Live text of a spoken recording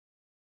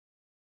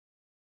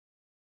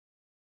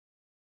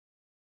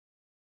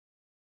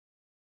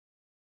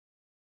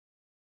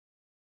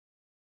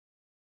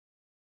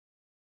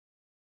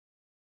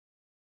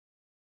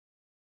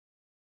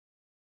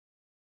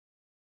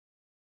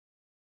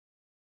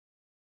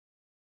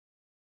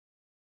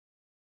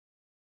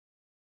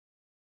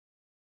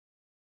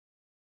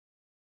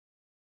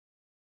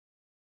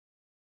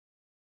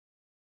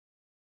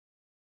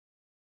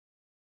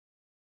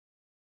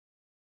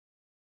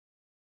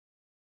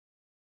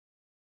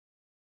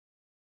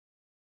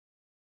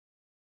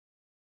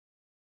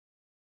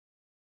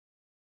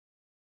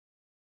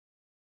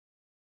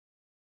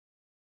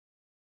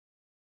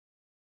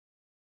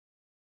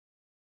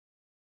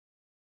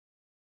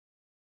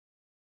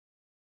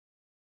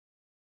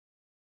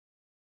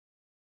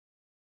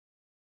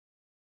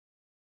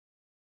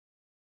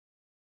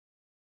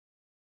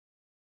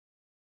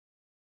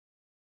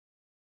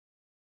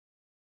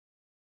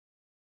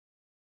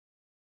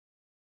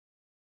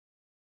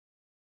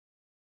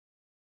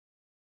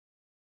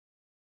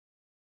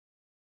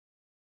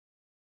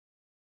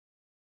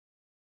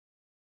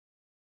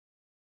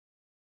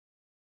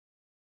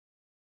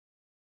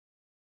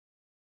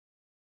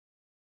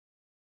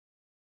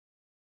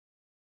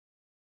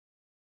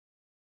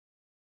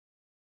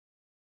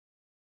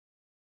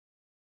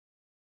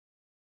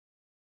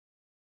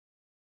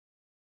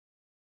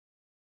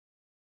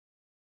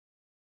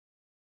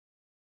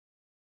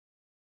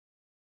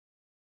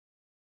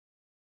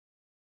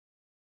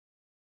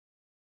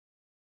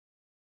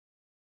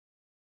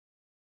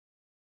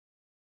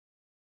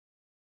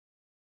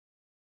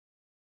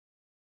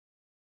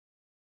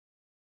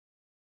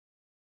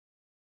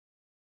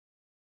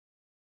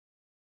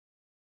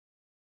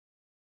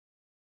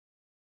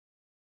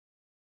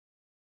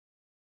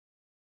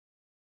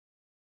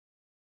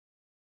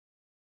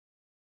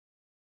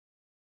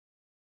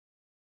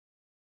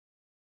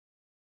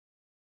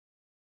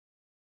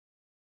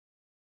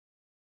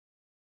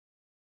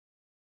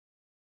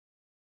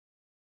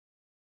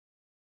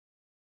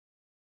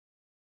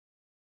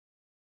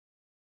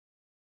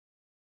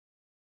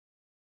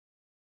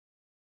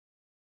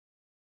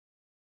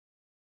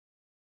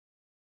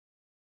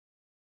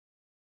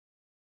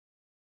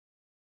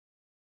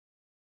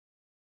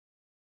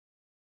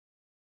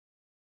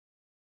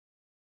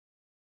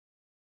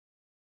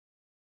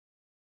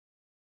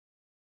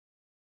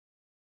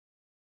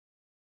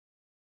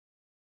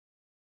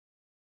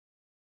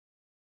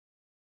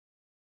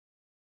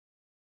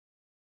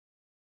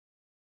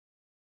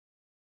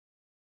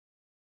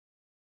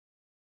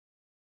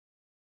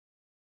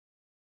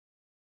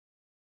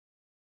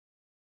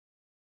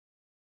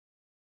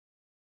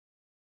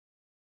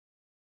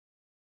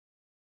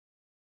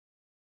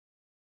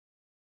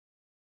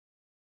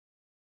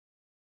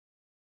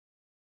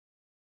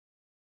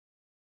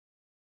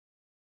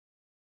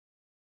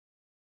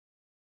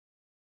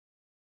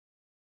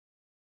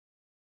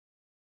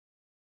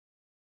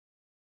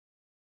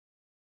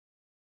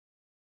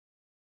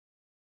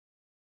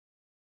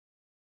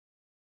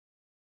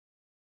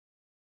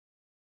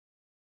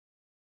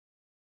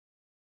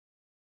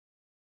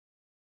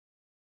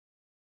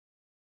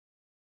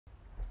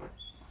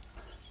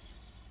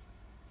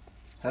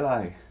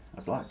Hello,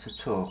 I'd like to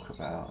talk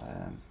about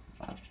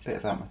a bit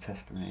about my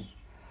testimony,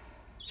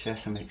 share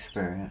some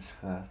experience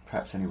for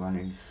perhaps anyone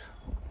who's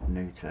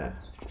new to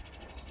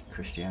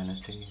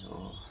Christianity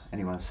or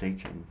anyone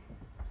seeking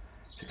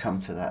to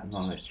come to that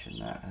knowledge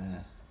and that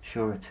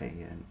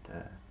surety, and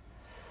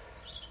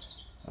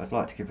I'd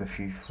like to give a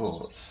few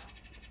thoughts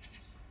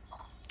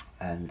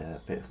and a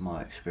bit of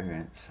my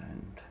experience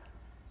and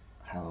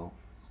how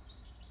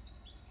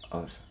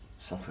I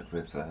suffered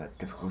with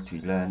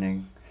difficulty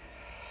learning,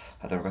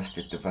 had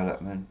arrested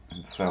development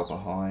and fell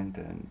behind,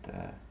 and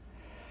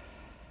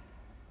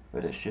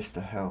but it's just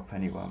to help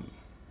anyone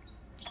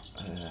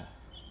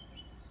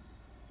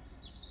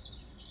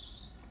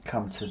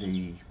come to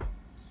the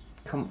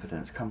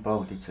confidence, come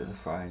boldly to the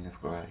throne of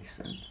grace.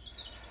 And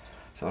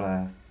so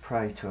I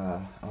pray to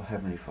our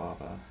Heavenly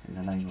Father in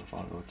the name of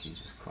our Lord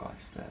Jesus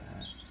Christ that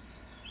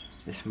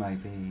this may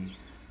be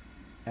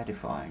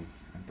edifying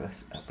and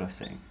a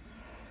blessing.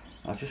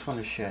 I just want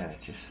to share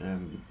just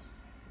some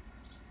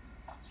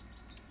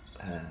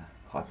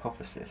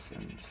hypothesis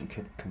and some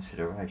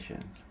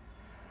considerations.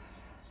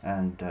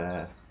 And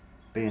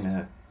being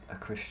a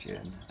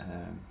Christian,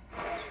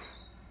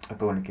 a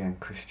born again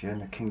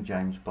Christian, a King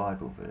James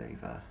Bible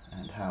believer,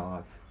 and how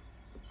I've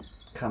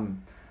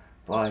come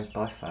by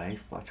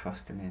faith, by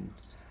trusting in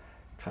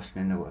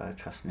the Word,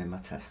 trusting in my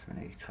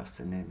testimony,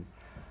 trusting in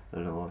the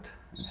Lord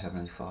and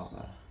Heavenly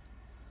Father,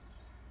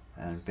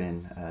 and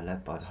been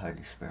led by the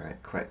Holy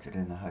Spirit, corrected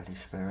in the Holy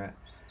Spirit,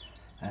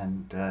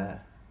 and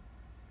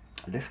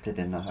lifted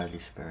in the Holy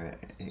Spirit,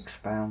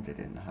 expounded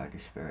in the Holy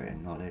Spirit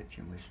in knowledge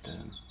and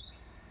wisdom,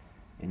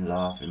 in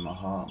love, in my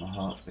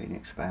heart's been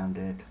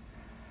expounded.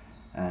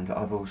 And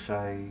I've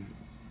also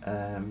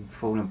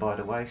fallen by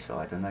the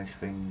wayside, and those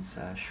things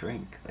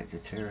shrink, they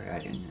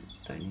deteriorate, and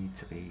they need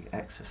to be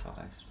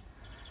exercised.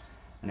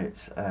 And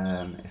it's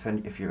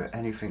if you're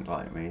anything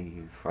like me,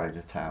 you throw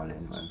the towel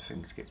in when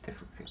things get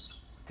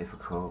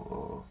difficult,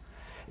 or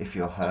if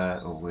you're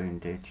hurt or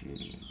wounded,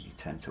 you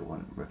tend to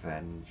want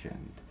revenge,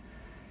 and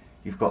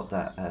you've got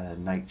that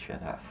nature,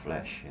 that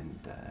flesh,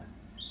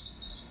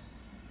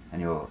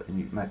 and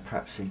you may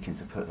perhaps seeking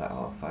to put that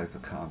off,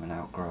 overcome and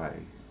outgrow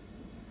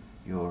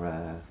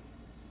your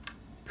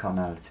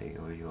carnality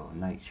or your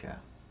nature,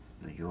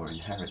 your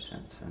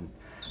inheritance. And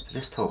so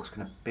this talk's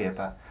going to be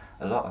a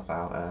lot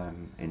about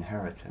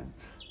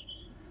inheritance,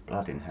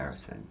 blood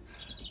inheritance,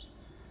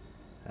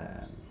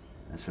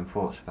 and some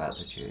thoughts about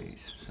the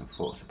Jews, some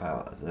thoughts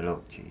about the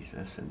Lord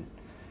Jesus and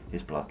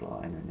his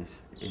bloodline and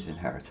his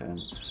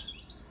inheritance,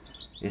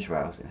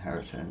 Israel's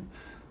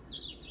inheritance,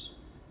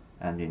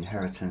 and the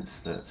inheritance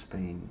that's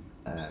been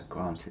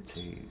granted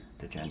to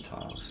the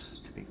Gentiles,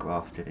 to be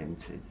grafted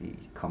into the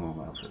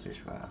commonwealth of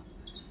Israel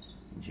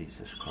in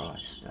Jesus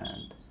Christ.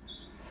 And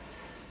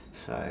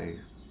so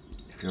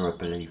if you're a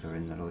believer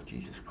in the Lord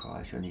Jesus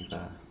Christ, you're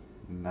neither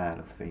male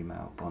or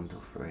female, bond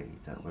or free,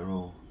 that we're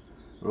all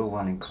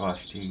one in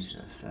Christ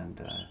Jesus.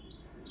 And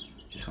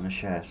just want to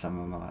share some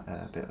of my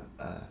bit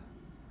of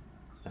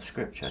a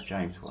scripture,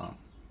 James 1.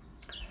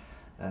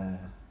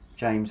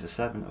 James, the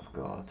servant of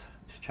God,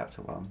 it's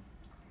chapter 1,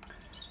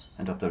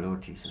 and of the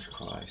Lord Jesus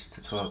Christ,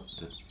 to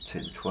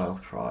the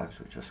 12 tribes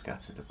which are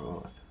scattered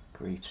abroad,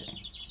 greeting.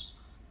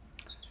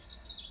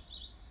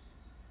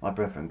 My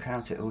brethren,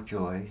 count it all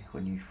joy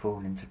when you fall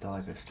into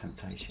divers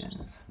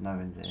temptations,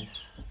 knowing this,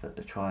 that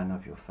the trying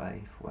of your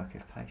faith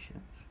worketh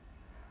patience.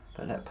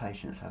 But let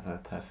patience have her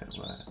perfect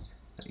work,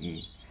 that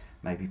ye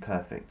may be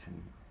perfect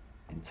and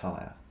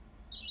entire.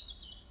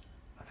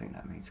 I think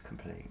that means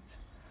complete,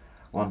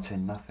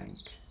 wanting nothing.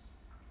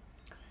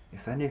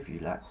 If any of you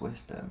lack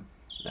wisdom,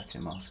 let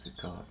him ask of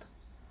God,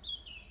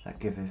 that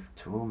giveth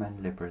to all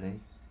men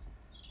liberally,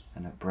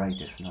 and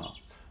upbraideth not.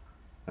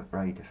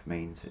 Upbraideth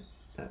means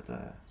that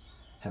the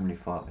Heavenly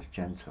Father is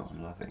gentle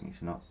and loving.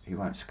 He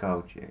won't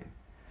scold you.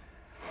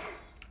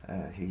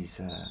 He's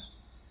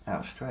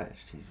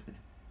outstretched.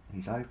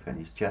 He's open.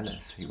 He's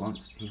jealous. He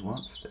wants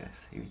this.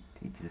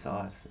 He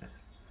desires this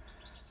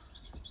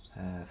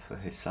for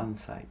his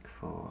Son's sake,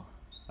 for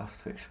us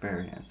to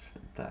experience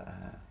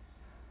that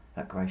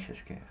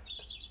gracious gift.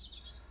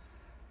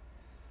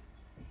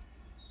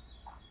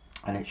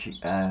 And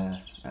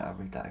I'll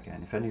read that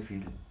again. If any of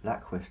you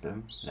lack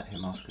wisdom, let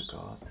him ask of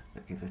God,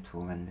 that giveth to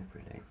all men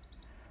liberally,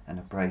 and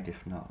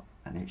upbraideth not,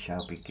 and it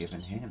shall be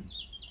given him.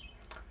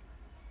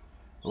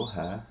 Or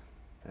her.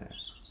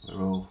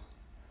 We're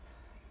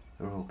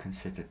all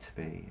considered to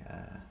be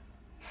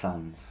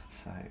sons,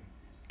 so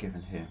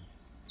given him.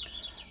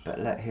 But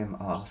let him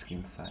ask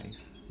in faith,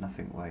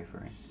 nothing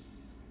wavering.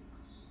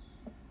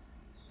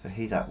 For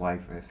he that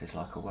wavereth is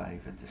like a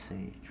wave of the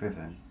sea,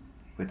 driven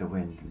with the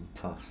wind and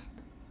tossed.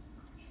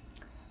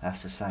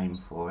 That's the same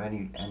for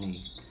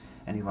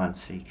anyone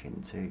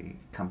seeking to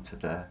come to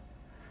the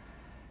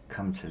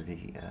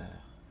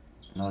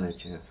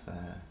knowledge of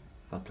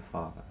God the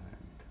Father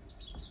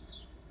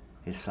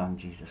and his Son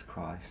Jesus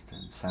Christ,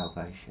 and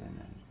salvation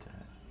and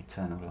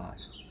eternal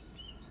life.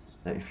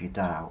 That if you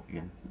doubt,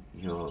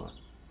 you're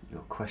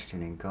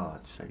questioning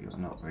God, so you're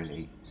not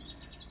going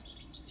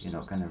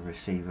to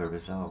receive a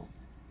result.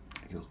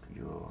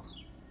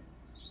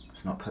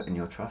 it's not putting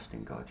your trust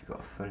in God. You've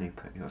got to fully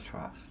put your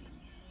trust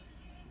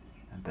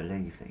and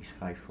believe that He's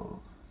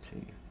faithful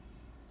to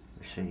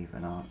receive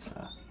an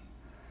answer,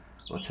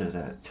 or to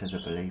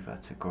the believer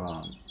to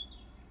grant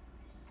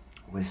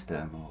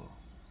wisdom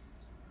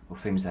or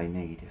things they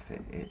need if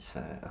it's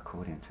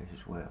according to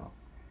His will.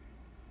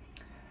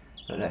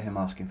 But let him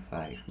ask in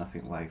faith,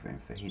 nothing wavering,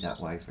 for he that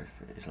wavereth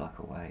is like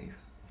a wave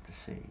of the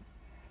sea,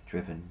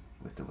 driven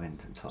with the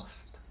wind and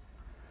tossed.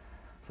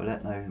 For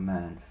let no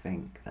man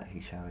think that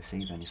he shall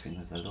receive anything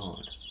of the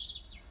Lord.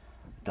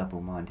 A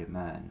double-minded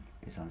man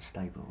is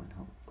unstable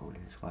in all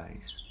his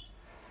ways.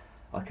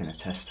 I can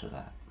attest to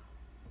that.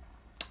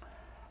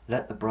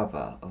 Let the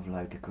brother of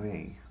low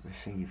degree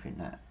rejoice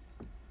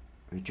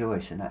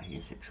in that he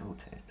is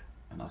exalted,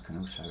 and I can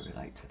also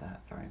relate to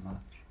that very much.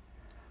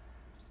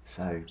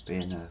 So,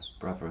 being a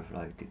brother of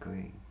low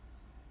degree,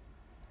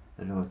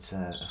 the Lord's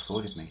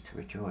afforded me to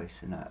rejoice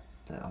in that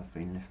I've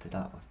been lifted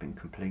up, I've been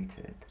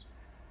completed.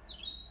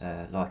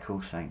 Like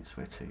all saints,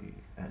 we're to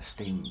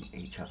esteem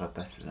each other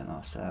better than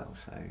ourselves,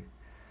 so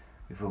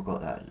we've all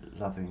got that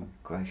loving,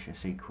 gracious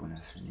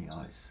equalness in the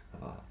eyes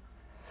of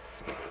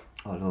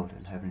our Lord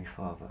and Heavenly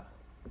Father,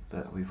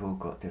 but we've all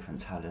got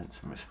different talents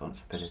and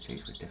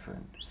responsibilities with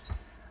different,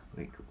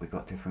 we've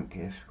got different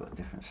gifts, we've got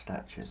different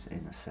statures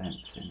in a sense,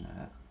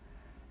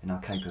 in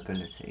our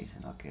capabilities,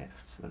 in our gifts.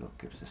 The Lord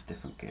gives us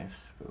different gifts,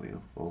 but we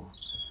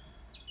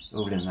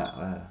all in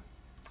that,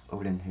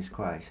 all in His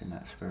grace, in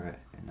that Spirit,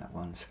 in that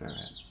one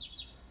Spirit.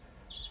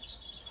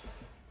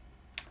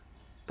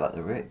 But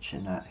the rich,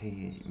 in that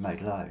He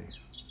made low,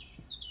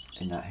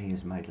 in that He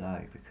is made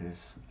low, because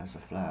as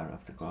a flower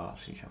of the grass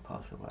He shall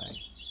pass away.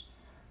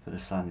 For the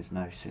sun is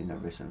no sooner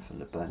risen from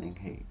the burning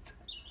heat,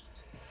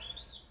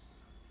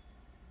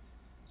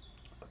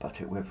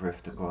 but it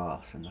withereth the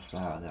grass, and the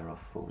flower thereof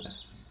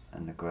falleth,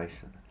 and the grace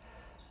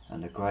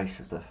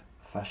of the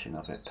fashion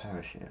of it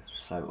perisheth.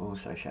 So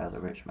also shall the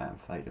rich man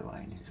fade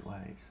away in his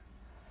ways.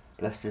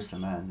 Blessed is the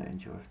man that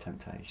endureth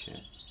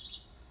temptation,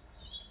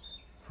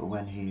 for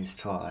when he is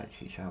tried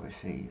he shall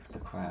receive the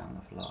crown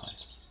of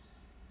life,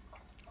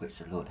 which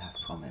the Lord hath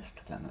promised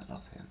to them that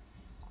love Him.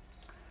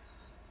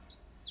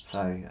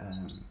 So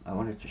I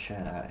wanted to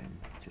share that in,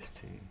 just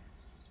to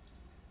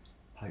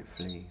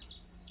hopefully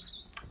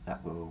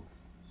that will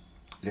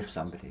lift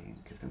somebody and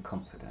give them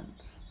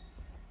confidence.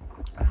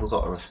 I've all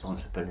got a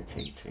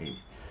responsibility to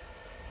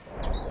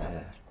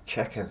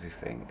check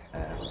everything.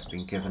 We've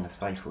been given a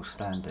faithful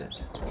standard.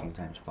 The King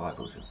James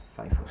Bible is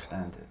a faithful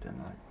standard,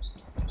 and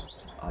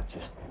I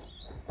just,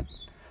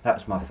 that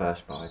was my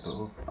first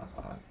Bible.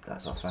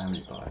 That's our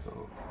family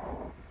Bible,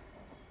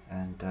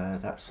 and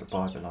that's the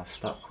Bible I've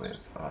stuck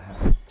with. I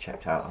haven't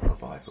checked out other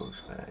Bibles,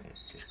 but it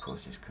just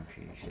causes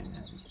confusion,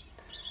 and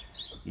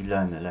you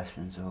learn the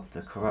lessons of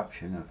the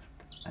corruption of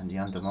and the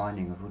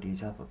undermining of all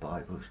these other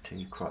Bibles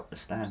to corrupt the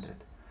standard.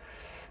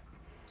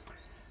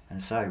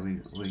 And so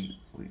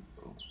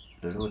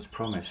the Lord's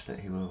promised that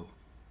He will,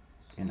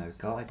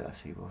 guide us,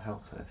 He will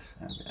help us,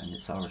 and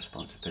it's our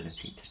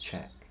responsibility to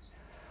check.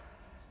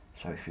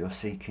 So if you're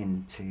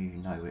seeking to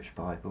know which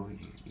Bible,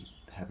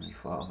 Heavenly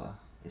Father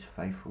is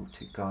faithful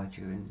to guide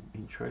you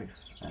in truth,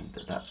 and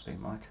that's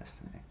been my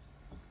testimony.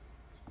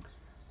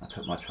 I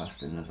put my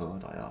trust in the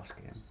Lord, I ask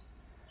Him,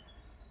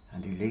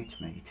 and He leads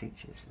me, He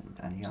teaches,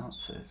 and He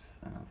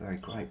answers, and I'm very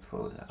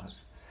grateful that I've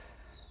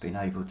been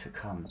able to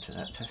come to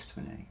that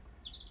testimony,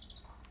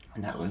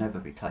 and that will never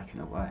be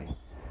taken away.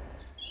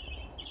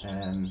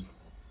 And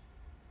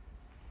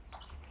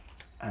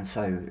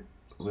so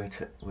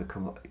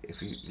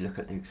if you look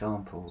at the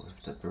example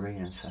of the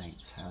Berean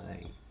saints,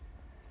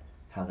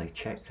 how they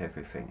checked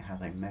everything, how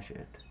they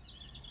measured,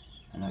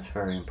 and that's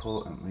very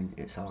important.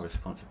 It's our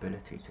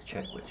responsibility to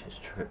check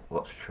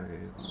what's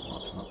true and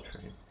what's not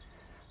true.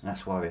 And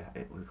that's why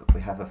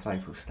we have a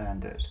faithful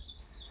standard.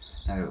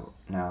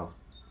 Now,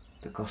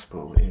 the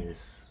gospel is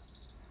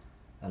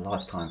a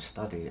lifetime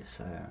study. It's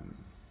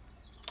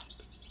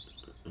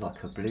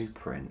like a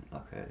blueprint,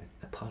 like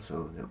a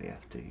puzzle that we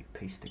have to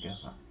piece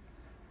together.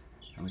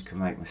 And we can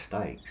make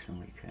mistakes, and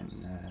we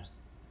can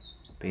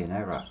be in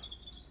error.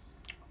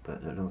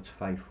 But the Lord's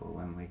faithful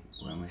when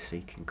we're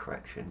seeking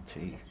correction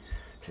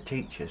to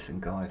teach us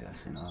and guide us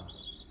in our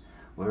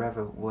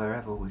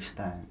wherever we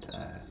stand.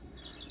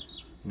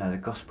 The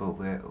gospel,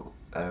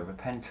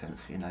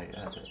 repentance,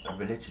 a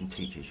religion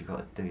teaches you've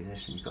got to do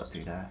this and you've got to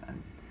do that,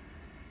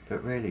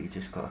 but really you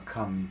just got to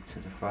come to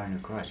the throne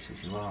of grace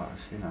as you are, a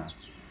sinner,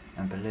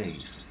 and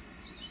believe.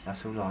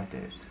 That's all I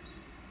did.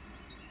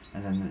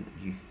 And then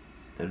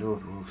the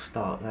Lord will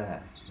start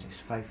there. He's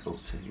faithful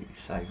to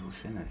save all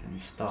sinners, and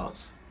He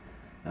starts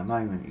the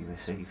moment you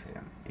receive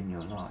Him in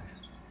your life.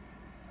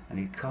 And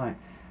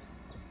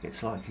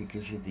it's like He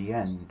gives you the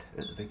end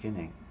at the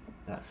beginning.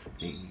 That's the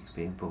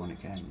being born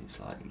again. It's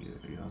like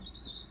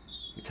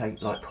you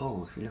take, like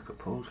Paul. If you look at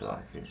Paul's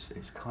life,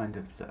 it's kind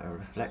of a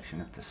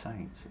reflection of the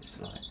saints. It's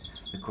like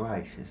the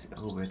grace is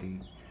already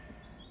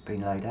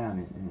been laid down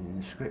in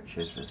the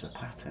scriptures as a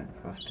pattern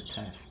for us to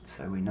test,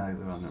 so we know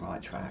we're on the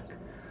right track.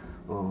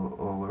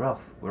 or we're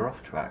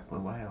off track, we're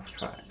way off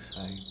track.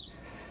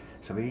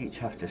 So we each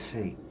have to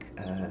seek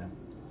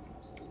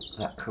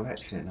that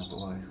correction.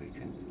 Otherwise, we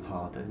can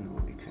harden,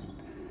 or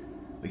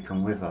we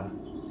can wither,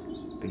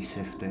 be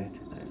sifted.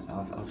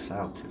 I've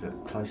sailed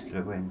close to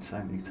the wind so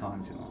many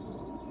times in my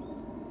walk,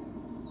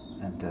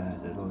 and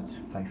the Lord's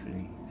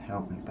faithfully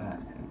held me back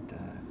and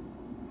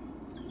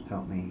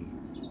helped me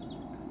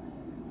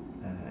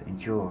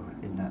endure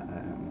in that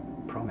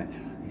promise.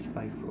 He's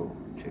faithful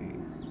to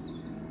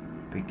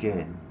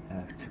begin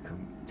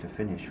to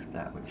finish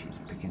that which He's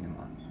began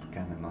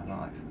in my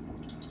life.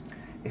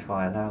 If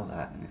I allow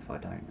that, and if I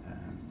don't,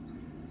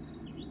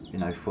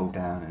 fall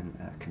down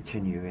and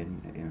continue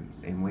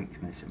in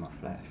weakness in my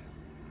flesh.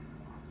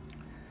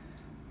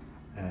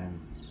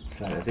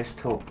 So this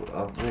talk,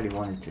 I really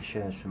wanted to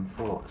share some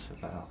thoughts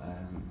about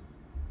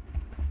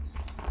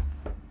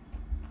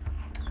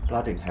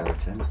blood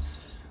inheritance,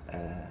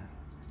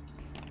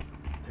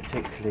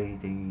 particularly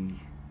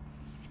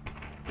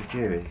the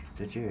Jews.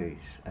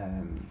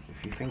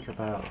 If you think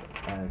about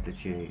the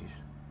Jews,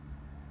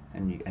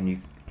 and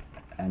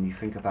you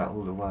think about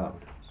all the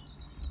world,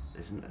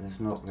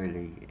 there's not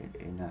really,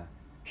 in a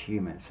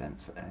human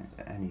sense,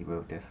 any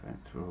real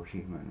difference. We're all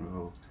human.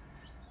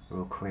 We're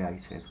all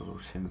created. We're all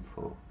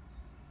sinful.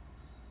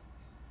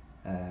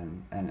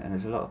 And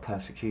there's a lot of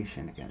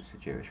persecution against the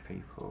Jewish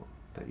people.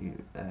 But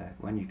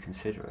when you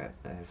consider it,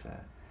 there's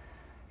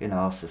in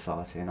our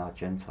society, in our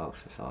gentile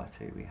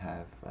society, we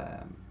have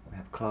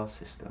class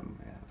system.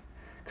 We have,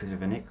 because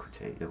of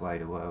iniquity, the way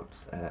the world's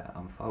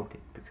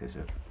unfolded, because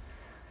of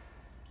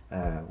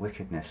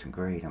wickedness and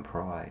greed and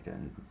pride,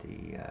 and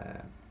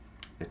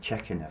the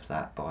checking of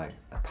that by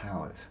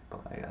powers,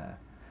 by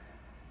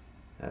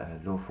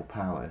lawful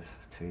powers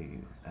to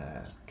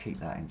keep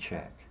that in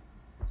check.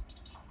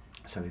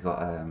 So we've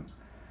got a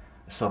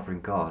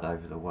sovereign God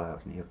over the world,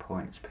 and He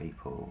appoints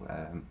people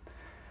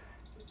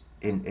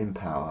in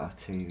power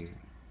to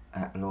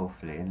act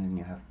lawfully, and then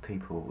you have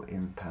people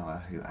in power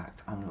who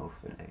act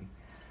unlawfully.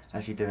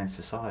 As you do in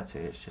society,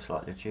 it's just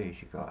like the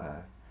Jews. You've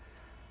got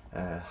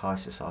high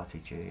society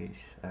Jews,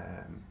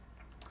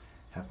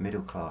 have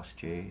middle class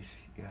Jews,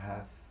 you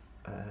have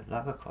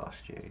lower class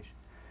Jews,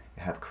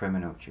 you have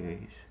criminal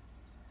Jews,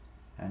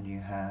 and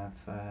you have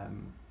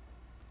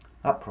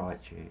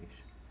upright Jews.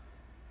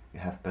 You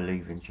have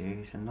believing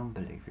Jews and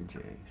non-believing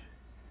Jews,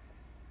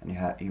 and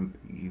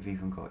you've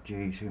even got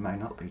Jews who may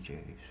not be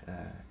Jews,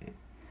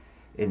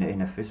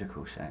 in a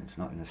physical sense,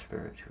 not in a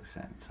spiritual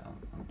sense.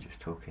 I'm just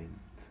talking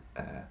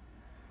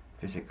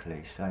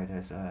physically. So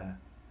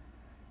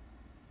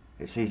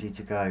it's easy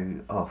to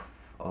go off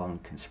on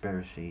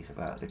conspiracies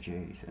about the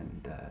Jews,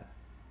 and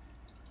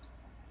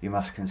you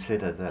must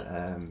consider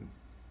that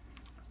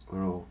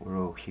we're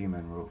all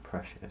human, we're all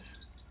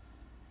precious,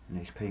 and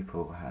these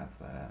people have,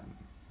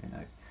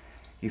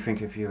 you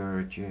think if you're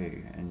a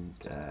Jew and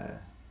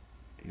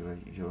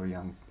you're a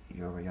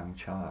young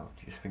child,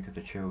 you just think of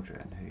the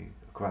children who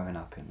are growing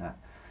up in that,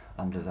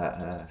 under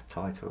that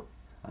title,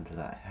 under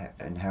that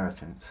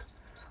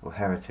inheritance or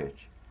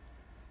heritage.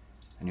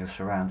 And you're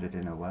surrounded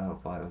in a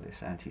world by all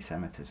this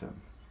anti-Semitism,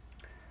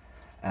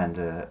 and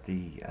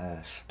the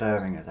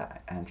stirring of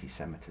that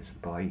anti-Semitism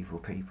by evil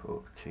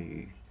people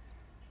to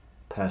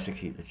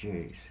persecute the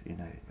Jews.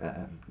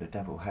 The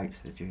devil hates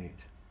the Jews.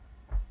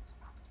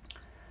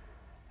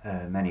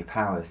 Many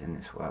powers in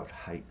this world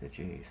hate the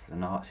Jews. The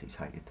Nazis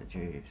hated the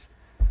Jews,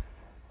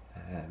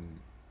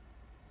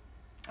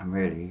 and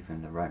really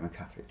even the Roman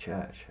Catholic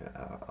Church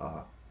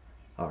are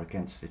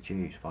against the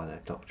Jews by their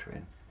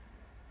doctrine.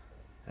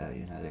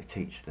 They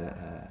teach that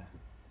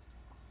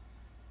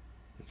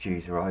the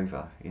Jews are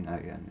over,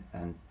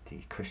 and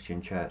the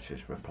Christian Church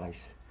has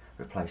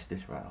replaced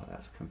Israel.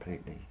 That's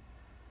completely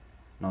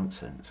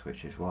nonsense,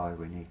 which is why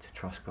we need to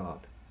trust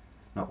God,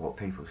 not what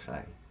people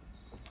say.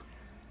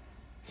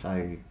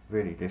 So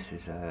really this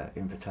is an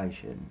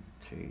invitation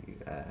to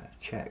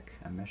check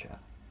and measure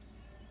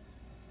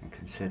and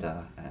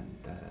consider,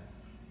 and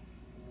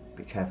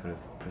be careful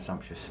of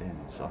presumptuous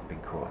sins. I've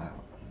been caught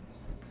out,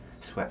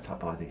 swept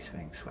up by these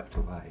things, swept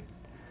away.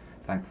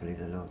 Thankfully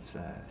the Lord's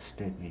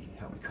steered me,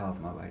 helped me carve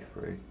my way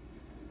through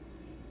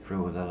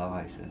all the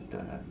lies and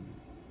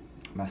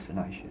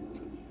machinations.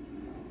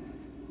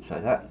 So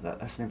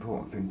that's an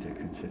important thing to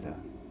consider.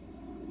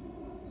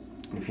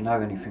 And if you know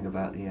anything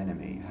about the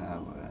enemy,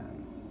 how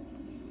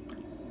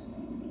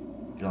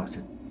he likes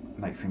to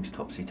make things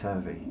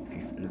topsy-turvy.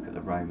 If you look at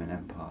the Roman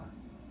Empire,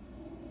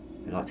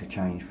 they like to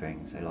change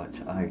things, they like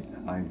to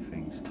own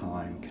things,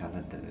 time,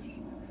 calendars,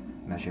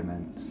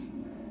 measurements.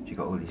 So you've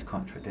got all these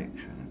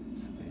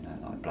contradictions,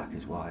 like black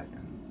is white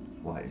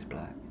and white is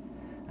black.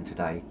 And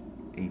today,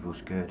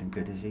 evil's good and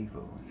good is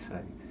evil.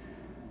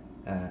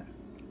 So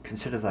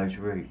consider those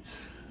roots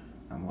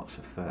and what's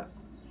afoot.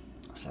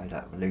 So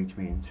that leads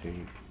me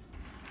into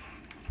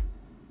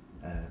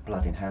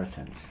blood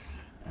inheritance,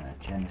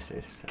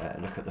 Genesis.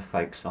 Look at the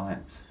fake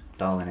science,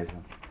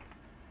 Darwinism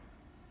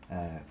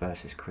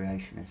versus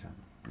creationism.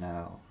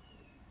 Now,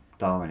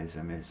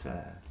 Darwinism is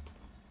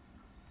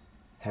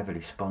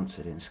heavily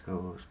sponsored in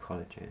schools,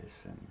 colleges,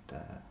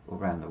 and all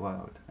around the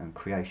world, and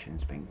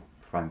creation's been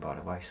thrown by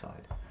the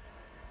wayside.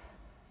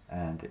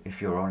 And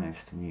if you're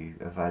honest and you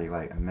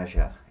evaluate and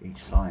measure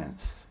each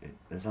science,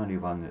 there's only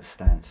one that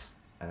stands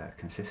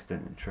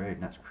consistent and true,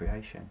 and that's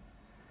creation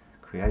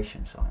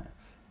science.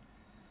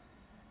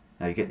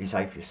 Now you get these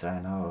atheists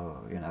saying, oh,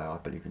 you know, I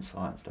believe in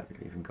science, don't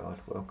believe in God.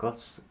 Well,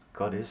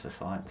 God is a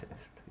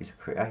scientist. He's a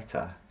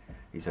creator.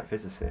 He's a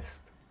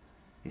physicist.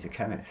 He's a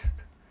chemist.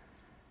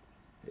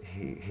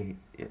 He's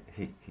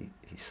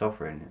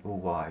sovereign,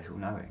 all-wise,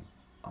 all-knowing,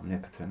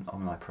 omnipotent,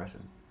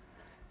 omnipresent,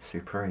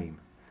 supreme,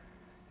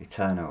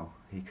 eternal.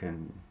 He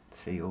can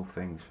see all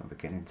things from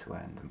beginning to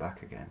end and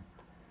back again.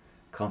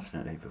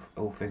 Constantly,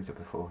 all things are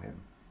before him.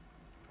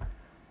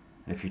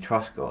 And if you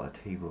trust God,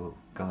 he will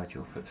guide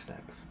your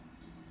footsteps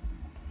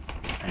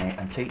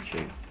and teach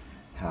you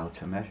how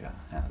to measure,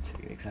 how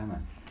to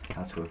examine,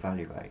 how to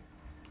evaluate,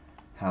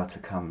 how to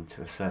come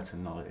to a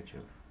certain knowledge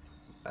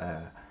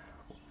of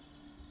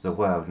the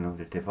world and all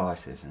the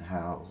devices, and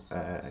how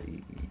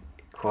you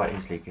quite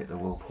easily get the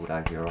wool pulled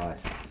over your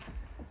eyes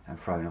and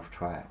thrown off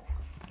track.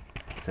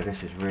 So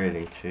this is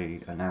really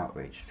an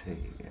outreach to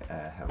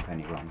help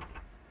anyone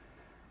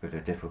with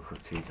the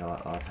difficulties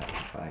I've had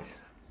to face,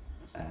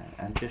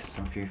 and just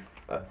some few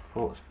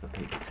thoughts for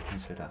people to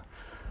consider.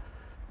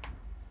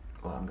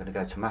 Well, I'm going to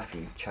go to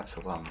Matthew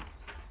chapter 1.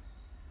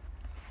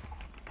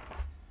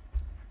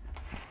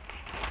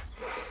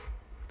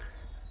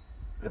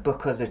 The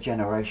book of the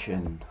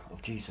generation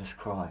of Jesus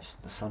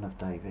Christ, the son of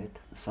David,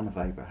 the son of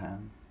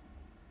Abraham.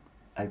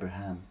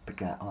 Abraham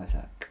begat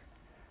Isaac,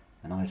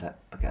 and Isaac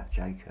begat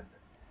Jacob,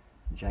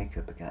 and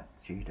Jacob begat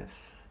Judas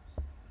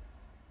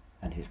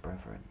and his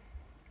brethren.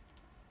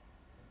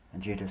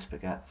 And Judas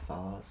begat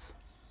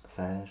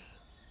Phares,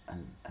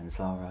 and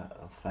Zara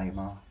of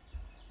Thamar,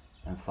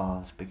 and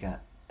Phares begat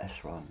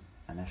Esron,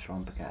 and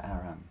Esron begat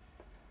Aram,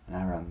 and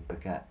Aram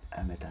begat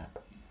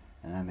Amminadab,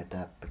 and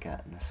Amminadab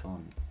begat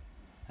Nason,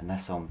 and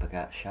Nason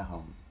begat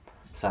Salom,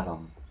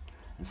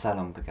 and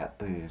Salom begat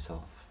Booz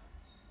of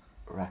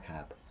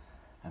Rachab,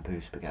 and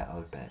Booz begat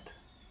Obed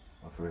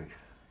of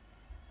Ruth,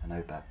 and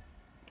Obed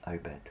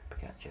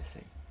begat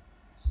Jesse.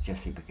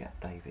 Jesse begat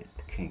David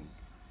the king,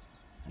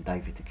 and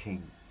David the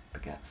king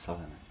begat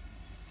Solomon,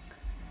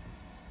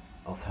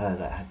 of her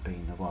that had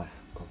been the wife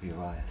of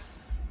Urias.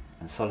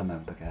 And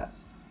Solomon begat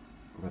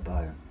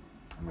Rehoboam,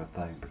 and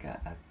Rehoboam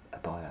begat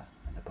Abiah,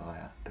 and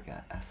Abiah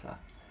begat Asa,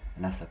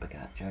 and Asa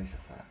begat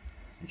Josaphat,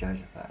 and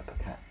Josaphat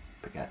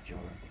begat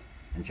Joram,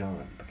 and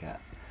Joram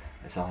begat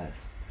Ozias,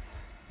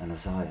 and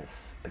Ozias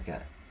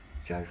begat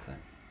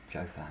Jotham,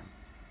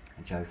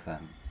 and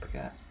Jotham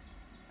begat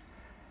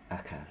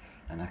Achaz,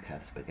 and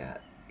Achaz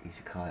begat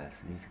Ezekias,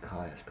 and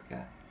Ezekias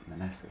begat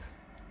Manasseh,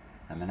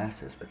 and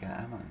Manasseh begat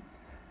Ammon,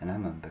 and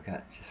Ammon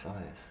begat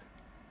Josias,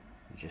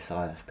 and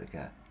Josias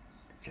begat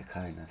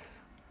Jeconias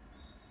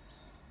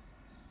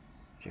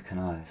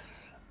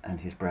and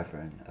his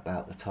brethren,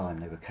 about the time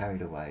they were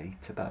carried away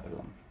to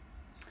Babylon.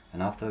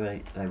 And after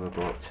they were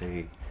brought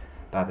to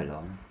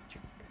Babylon,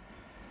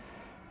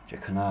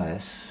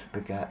 Jeconias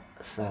begat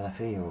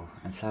Salathiel,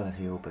 and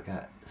Salathiel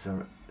begat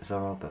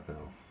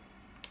Zorobabel,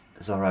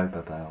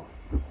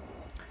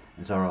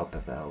 and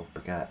Zorobabel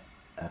begat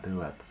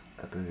Abud,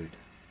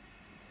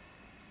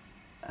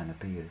 and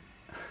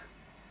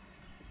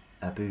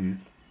Abud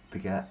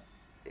begat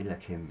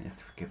Eliakim, you have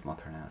to forgive my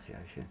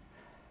pronunciation,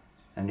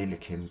 and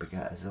Eliakim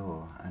begat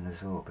Azor, and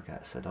Azor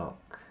begat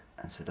Sadok,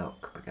 and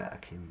Sadok begat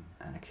Akim,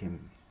 and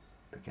Akim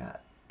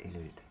begat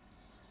Elud,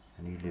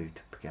 and Elud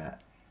begat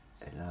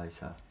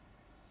Eliza,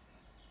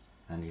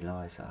 and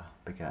Eliza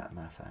begat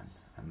Mathan,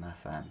 and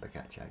Mathan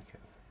begat Jacob,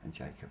 and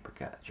Jacob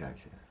begat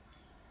Joseph,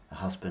 the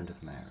husband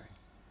of Mary,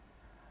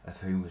 of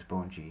whom was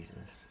born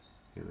Jesus,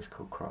 who was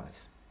called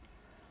Christ.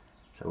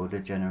 So all the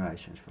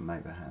generations from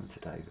Abraham to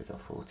David are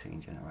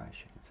 14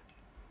 generations.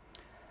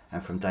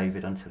 And from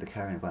David unto the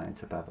carrying away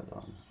into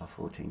Babylon are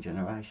 14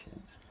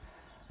 generations.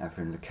 And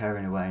from the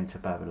carrying away into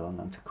Babylon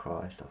unto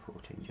Christ are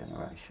 14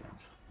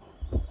 generations.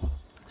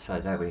 So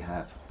there we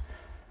have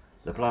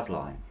the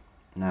bloodline.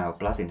 Now,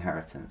 blood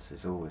inheritance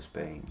has always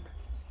been,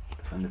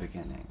 from the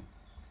beginning,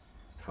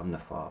 from the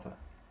father.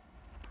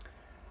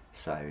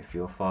 So if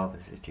your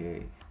father's a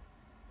Jew,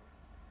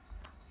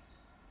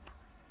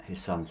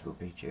 his sons will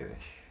be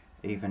Jewish.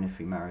 Even if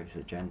he marries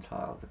a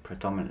Gentile,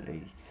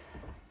 predominantly,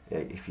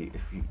 if you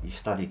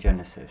study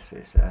Genesis,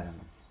 it's,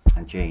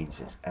 and genes,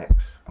 it's X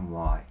and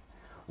Y.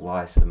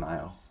 Y is the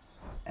male,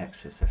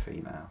 X is the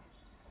female.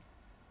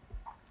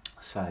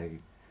 So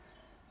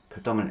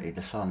predominantly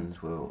the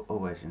sons will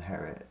always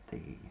inherit the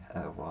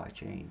Y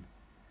gene.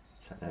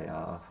 So they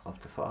are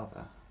of the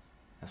father.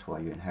 That's why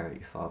you inherit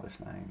your father's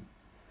name.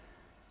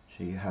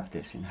 So you have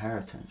this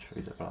inheritance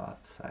through the blood.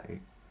 So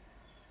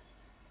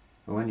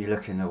when you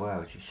look in the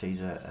world, you see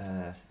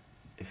that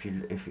if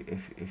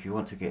you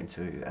want to get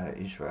into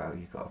Israel,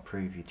 you've got to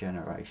prove your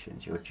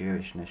generations, your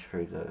Jewishness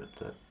through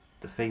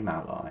the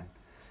female line.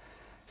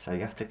 So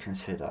you have to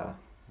consider,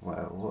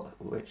 well,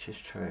 which is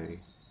true?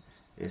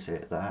 Is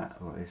it that,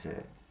 or is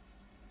it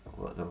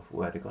what the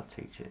Word of God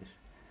teaches.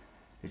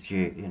 The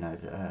Jew,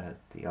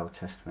 the Old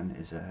Testament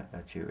is a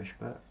Jewish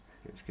book.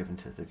 It was given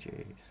to the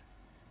Jews.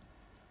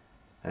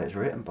 It was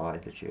written by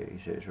the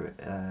Jews.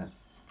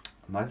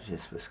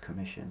 Moses was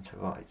commissioned to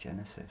write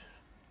Genesis,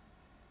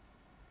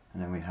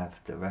 and then we have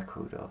the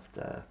record of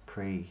the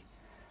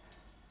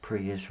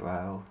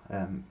pre-Israel.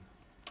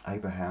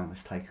 Abraham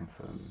was taken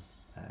from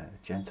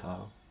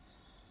gentile.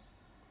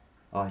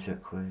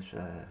 Isaac was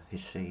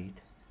his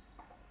seed,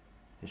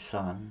 his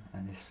son,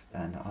 and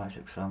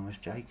Isaac's son was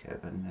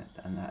Jacob, and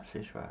that's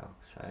Israel.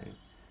 So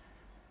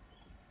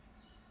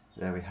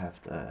there we have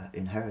the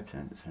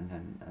inheritance,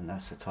 and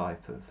that's a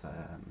type of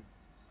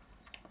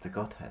the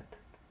Godhead,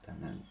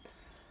 and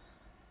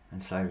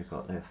so we've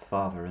got the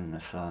Father and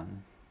the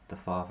Son,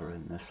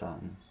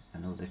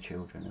 and all the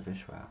children of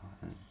Israel,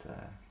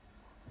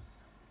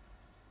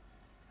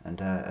 and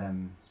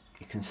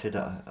you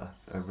consider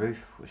a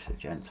Ruth was a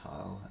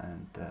Gentile,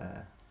 and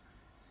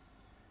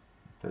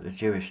but the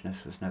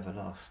Jewishness was never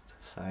lost.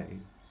 So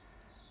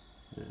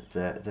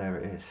there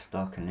it is,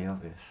 starkly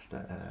obvious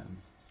that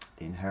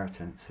the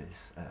inheritance is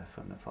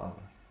from the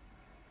Father.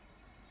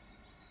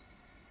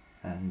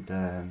 And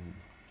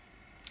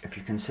if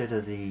you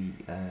consider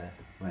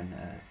when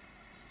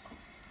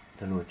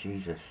the Lord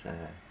Jesus,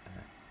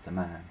 the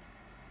man,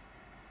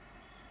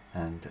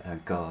 and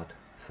God,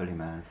 fully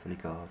man, fully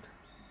God,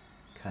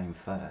 came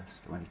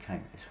first, when he came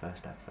at his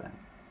first advent,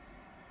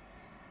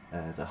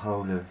 the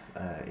whole of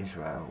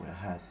Israel would have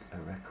had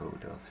a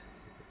record of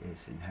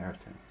his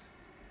inheritance,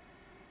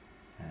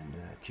 and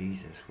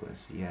Jesus was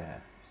the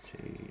heir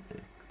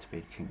to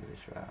be King of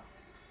Israel,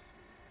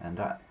 and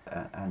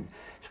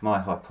it's my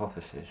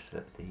hypothesis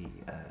that the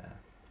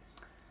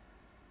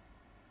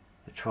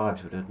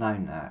tribes would have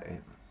known that.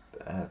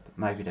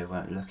 Maybe they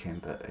weren't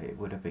looking, but it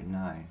would have been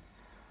known.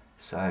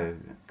 So,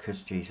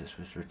 because Jesus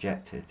was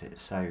rejected,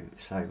 so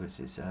was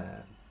his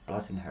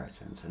blood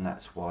inheritance, and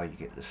that's why you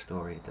get the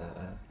story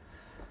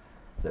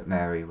that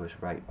Mary was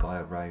raped by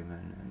a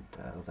Roman, and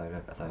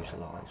although those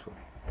lies were,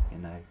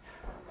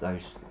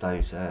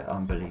 those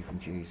unbelieving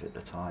Jews at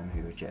the time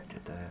who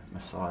rejected their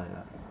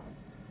Messiah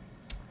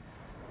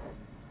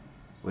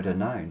would have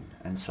known,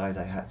 and so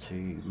they had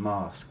to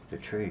mask the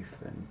truth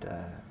and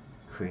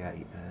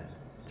create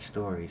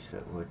stories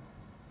that would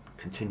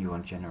continue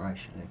on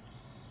generationally.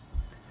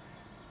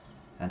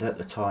 And at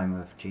the time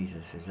of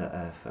Jesus'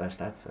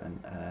 first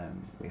advent,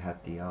 we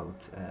had the old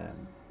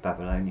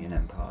Babylonian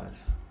empires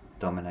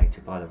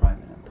dominated by the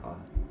Roman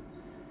Empire.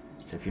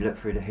 So if you look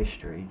through the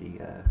history, the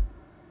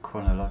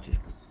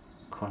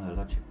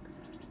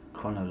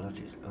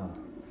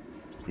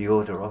the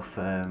order of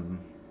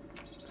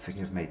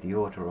the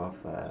order of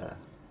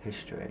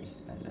history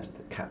and the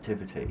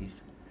captivities,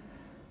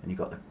 and you've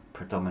got the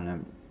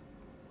predominant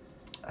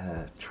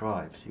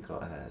tribes. You've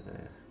got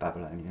the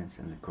Babylonians,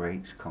 and the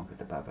Greeks conquered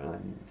the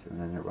Babylonians, and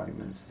then the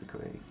Romans, the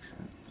Greeks,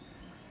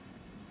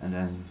 and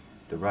then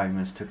the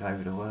Romans took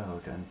over the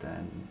world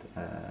and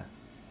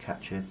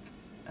captured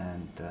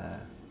and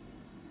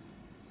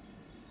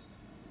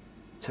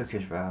took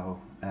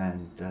Israel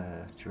and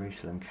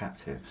Jerusalem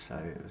captive. So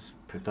it was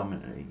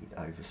predominantly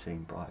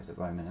overseen by the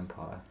Roman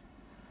Empire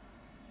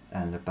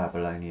and the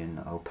Babylonian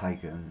old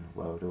pagan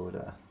world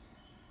order,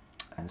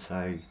 and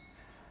so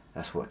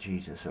that's what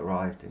Jesus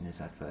arrived in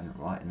his advent,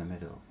 right in the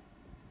middle,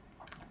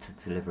 to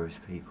deliver his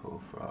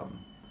people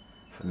from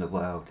the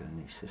world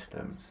and these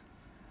systems.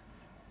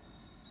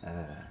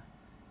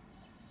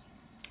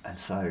 And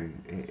so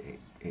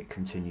it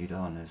continued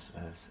on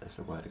as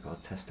the Word of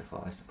God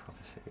testifies to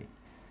prophecy,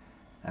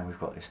 and we've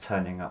got this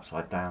turning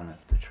upside down of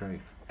the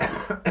truth.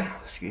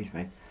 Excuse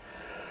me.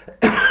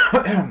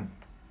 And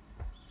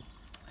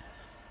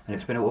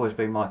it's always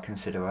been my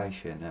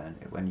consideration, and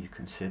when you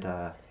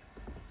consider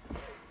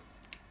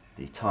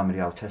the time of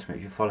the Old Testament,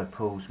 if you follow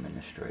Paul's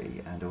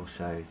ministry and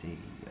also the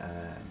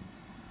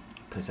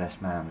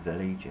possessed man with the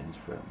legions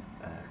from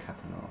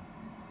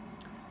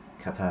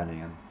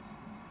Capernaum,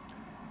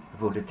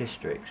 of all the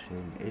districts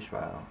in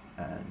Israel,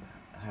 and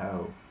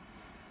how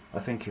I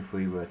think if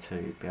we were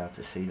to be able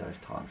to see those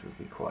times, we'd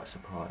be quite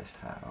surprised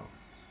how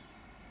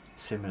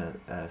similar,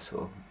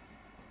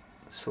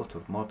 sort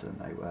of modern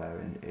they were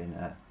in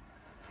a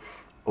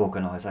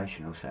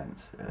organisational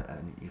sense,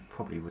 and you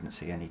probably wouldn't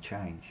see any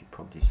change. You'd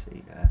probably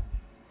see,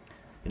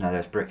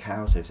 there's brick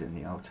houses in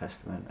the Old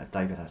Testament.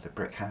 David had a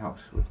brick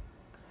house with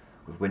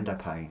window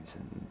panes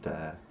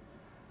and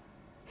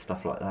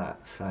stuff like that.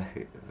 So,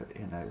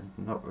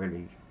 not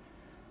really,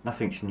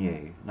 nothing's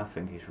new.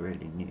 Nothing is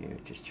really new.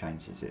 It just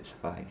changes its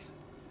face.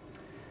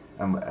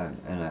 And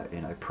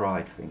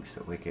pride thinks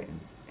that we're getting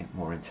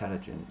more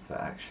intelligent,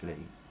 but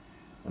actually,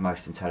 the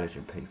most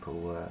intelligent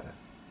people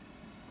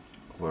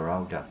were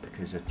older,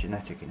 because the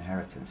genetic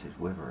inheritance is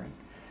withering.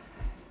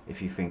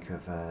 If you think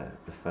of the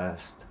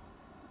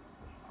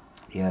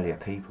earlier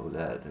people,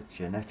 the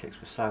genetics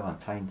was so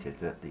untainted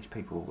that these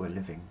people were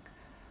living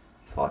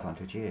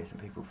 500 years, and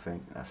people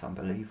think that's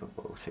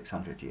unbelievable,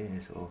 600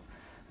 years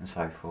and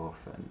so forth,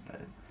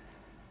 and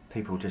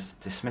people just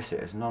dismiss it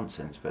as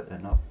nonsense, but they're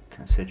not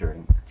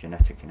considering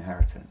genetic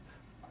inheritance.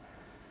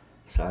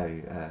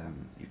 So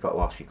you've got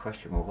to ask your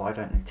question, well, why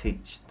don't they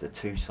teach the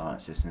two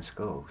sciences in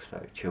school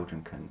so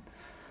children can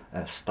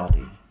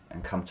study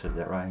and come to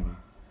their own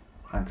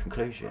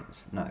conclusions?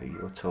 No,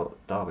 you're taught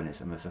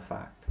Darwinism as a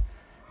fact.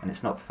 And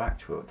it's not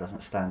factual, it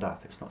doesn't stand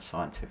up, it's not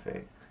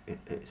scientific,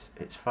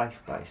 it's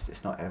faith-based,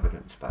 it's not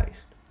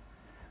evidence-based.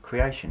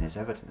 Creation is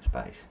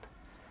evidence-based.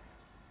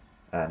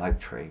 An oak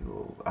tree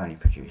will only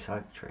produce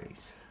oak trees.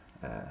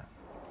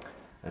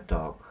 A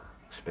dog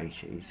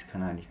species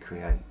can only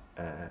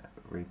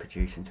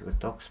reproduce into a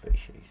dog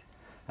species.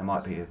 They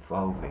might be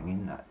evolving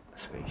in that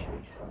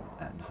species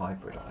and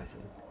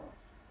hybridizing,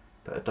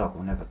 but a dog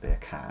will never be a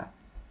cat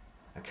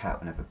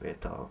will never be a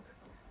dog,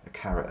 a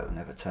carrot will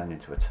never turn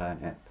into a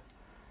turnip,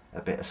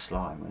 a bit of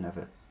slime will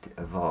never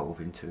evolve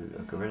into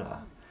a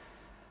gorilla.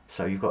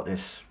 So you've got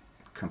this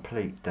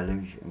complete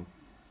delusion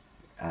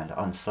and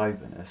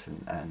unsoberness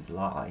and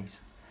lies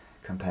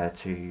compared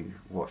to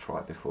what's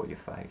right before your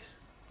face.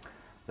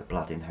 The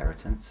blood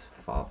inheritance,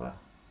 father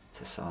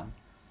to son,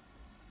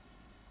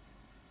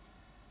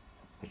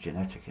 the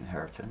genetic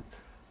inheritance,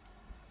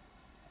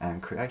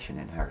 and creation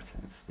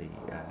inheritance, the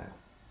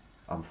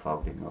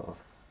unfolding of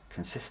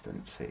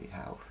consistency,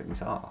 how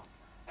things are,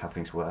 how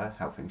things were,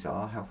 how things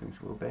are, how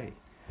things will be.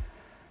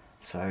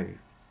 So,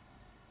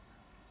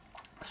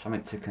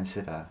 something to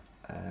consider.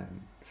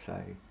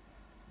 So,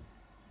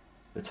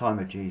 the time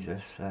of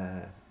Jesus,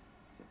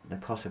 they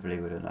possibly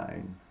would have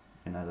known,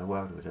 the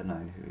world would have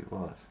known who he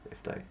was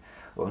if they,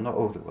 well, not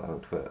all the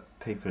world, but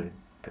people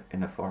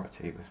in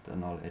authority with the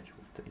knowledge,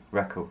 with the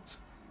records.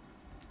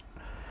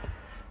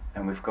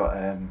 And we've got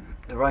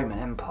the Roman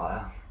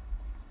Empire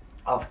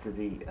after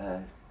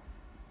the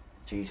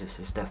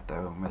Jesus' death,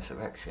 burial and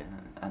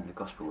resurrection, and the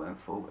gospel went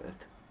forward.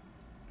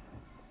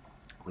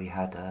 We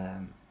had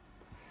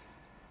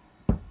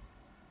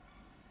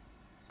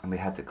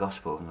the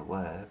gospel and the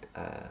word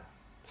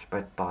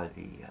spread by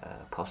the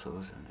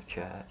apostles and the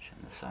church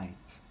and the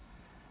saints,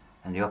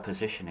 and the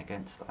opposition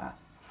against that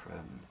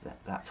from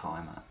that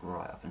time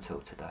right up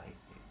until today,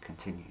 it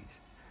continues.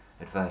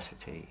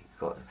 Adversity.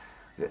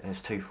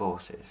 There's two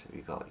forces.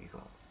 You got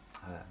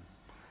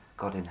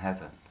God in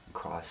heaven and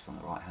Christ on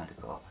the right hand of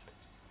God.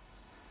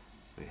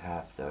 We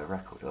have the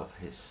record of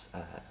his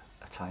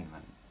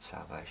atonement,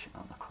 salvation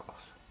on the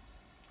cross,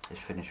 his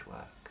finished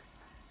work.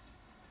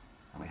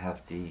 And we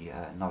have the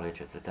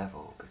knowledge of the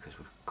devil, because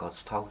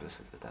God's told us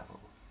of the devil.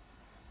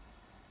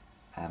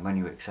 And when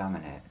you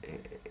examine it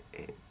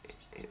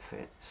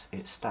fits.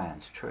 It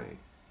stands true.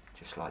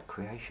 Just like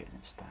creation,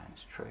 it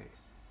stands true.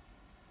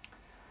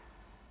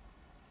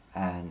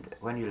 And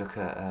when you look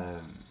at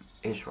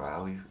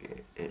Israel,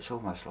 it's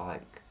almost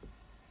like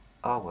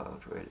our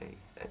world, really.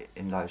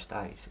 In those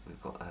days,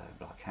 we've got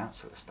like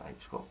council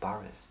estates, we've got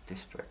boroughs,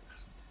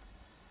 districts,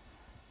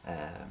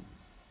 and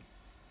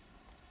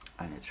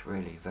it's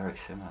really very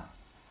similar.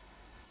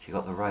 So you've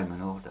got the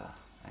Roman order,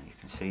 and you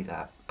can see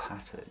that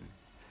pattern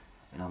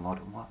in our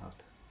modern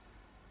world.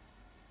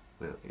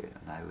 With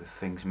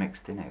things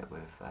mixed in it,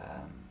 with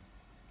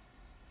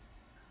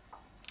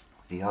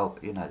the old,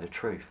 the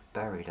truth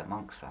buried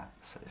amongst that.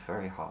 So it's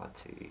very hard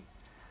to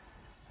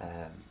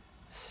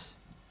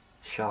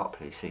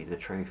sharply see the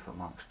truth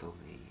amongst all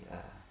the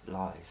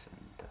lies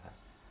and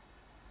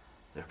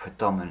the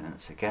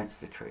predominance against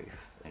the truth.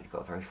 And you've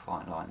got a very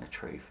fine line of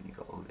truth, and you've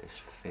got all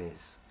this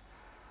fizz,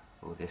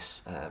 all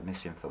this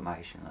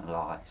misinformation and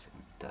lies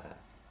and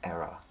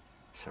error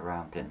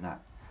surrounding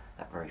that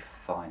very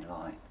fine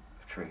line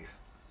of truth.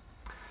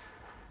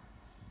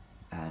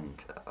 And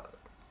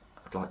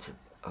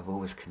I've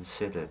always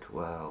considered,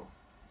 well,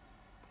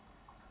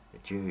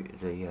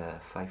 the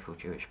faithful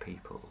Jewish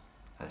people,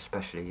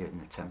 especially in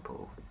the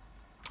temple,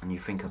 and you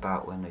think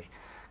about when they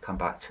come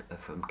back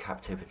from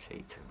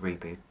captivity to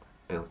rebuild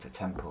the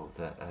temple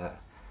that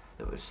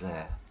was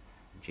there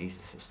in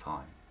Jesus'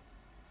 time,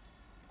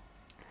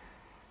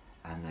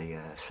 and the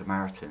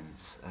Samaritans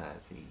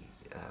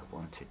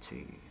wanted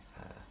to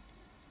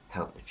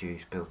help the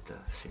Jews build the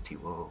city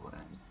wall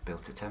and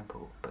build the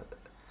temple, but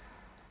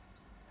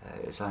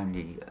it was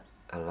only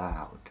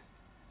allowed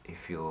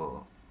if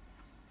your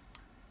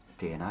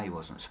D.N.A.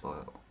 wasn't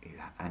spoiled,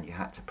 and you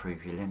had to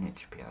prove your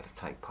lineage to be able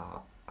to take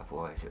part,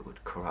 otherwise it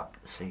would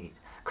corrupt the seed,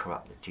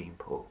 corrupt the gene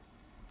pool.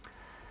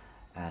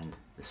 And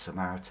the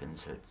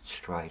Samaritans had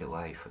strayed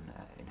away from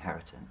their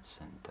inheritance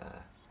and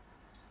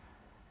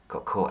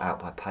got caught out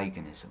by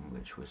paganism,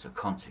 which was a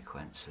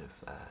consequence of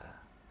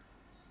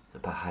the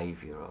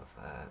behaviour of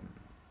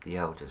the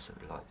elders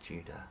of like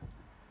Judah,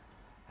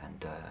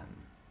 and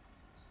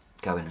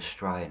going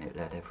astray, and it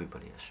led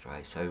everybody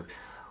astray. So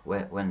when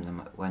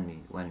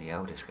the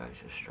eldest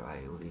goes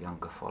astray, all the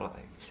younger follow,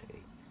 you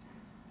see,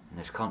 and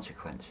there's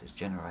consequences,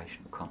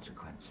 generational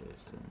consequences,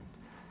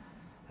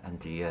 and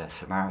the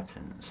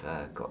Samaritans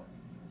got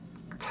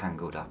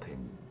tangled up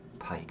in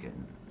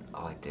pagan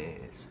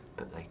ideas,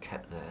 but they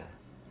kept their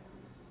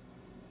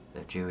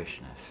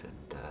Jewishness,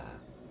 and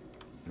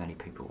many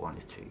people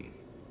wanted to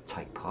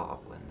take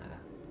part when the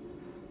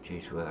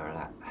Jews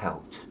were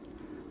helped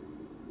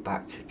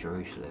back to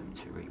Jerusalem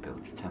to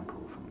rebuild the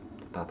temple from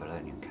the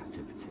Babylonian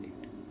captivity.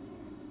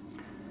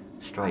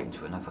 straight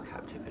into another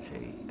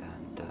captivity,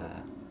 and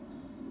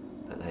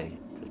but the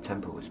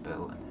temple was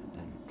built,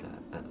 and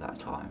at that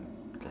time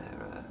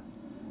their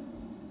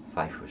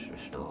faith was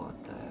restored,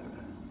 their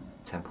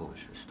temple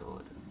was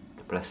restored, and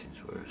the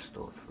blessings were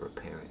restored for a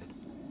period.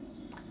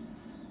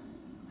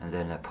 And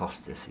then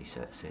apostasy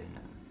sets in,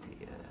 and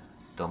the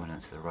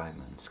dominance of the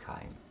Romans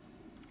came,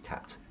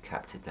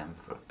 captured them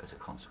as a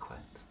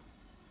consequence.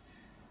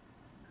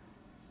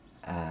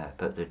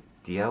 But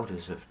the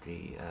elders of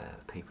the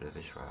people of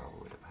Israel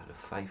would have had a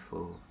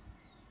faithful.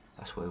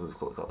 That's where we've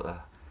got the.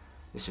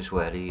 This is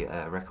where the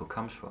record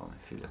comes from.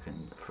 If you're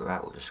looking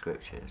throughout all the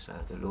scriptures,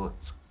 the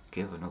Lord's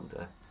given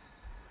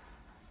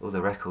all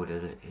the record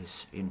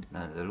is in.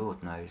 The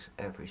Lord knows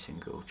every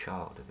single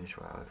child of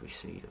Israel, every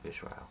seed of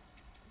Israel,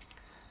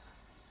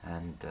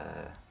 and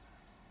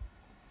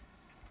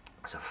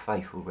it's a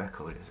faithful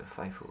record. It's a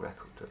faithful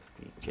record of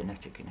the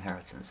genetic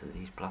inheritance of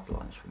these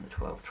bloodlines from the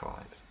 12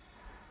 tribes,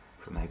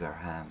 from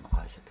Abraham,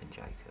 Isaac, and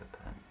Jacob,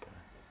 and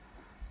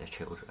their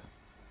children.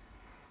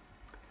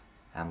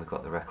 And we've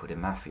got the record in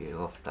Matthew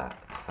of that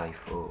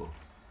faithful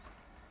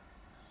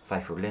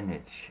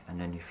lineage. And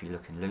then if you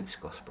look in Luke's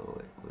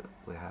gospel,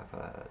 we have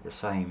the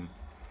same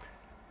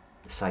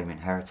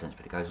inheritance,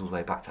 but it goes all the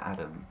way back to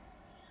Adam,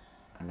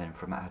 and then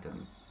from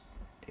Adam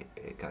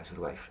it goes all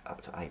the way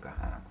up to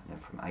Abraham, and then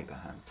from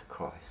Abraham to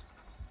Christ,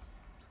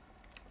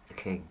 the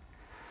King,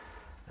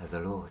 the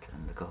Lord,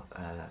 and the God,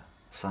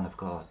 Son of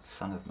God,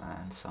 Son of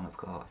Man, Son of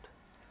God,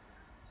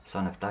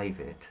 Son of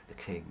David, the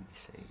King. You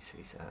see, so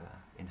he's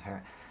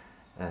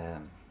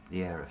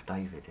the heir of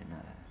David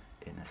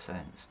in a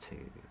sense, to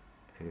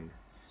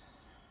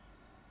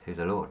who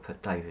the Lord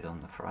put David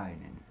on the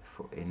throne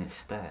in his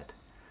stead.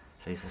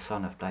 So he's the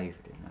son of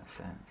David in that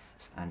sense,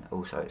 and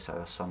also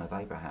a son of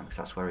Abraham, because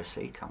that's where his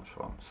seed comes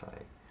from. So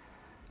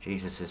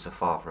Jesus is the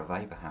father of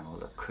Abraham, or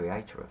the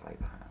creator of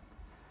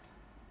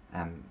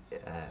Abraham,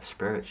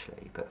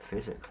 spiritually, but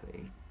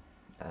physically,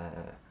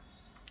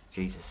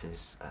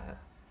 Jesus'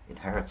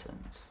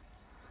 inheritance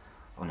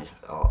on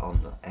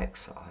the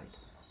X side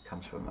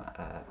comes from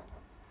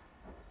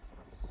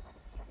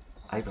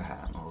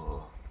Abraham,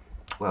 or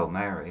well,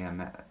 Mary. I'm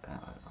not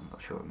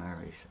sure of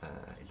Mary's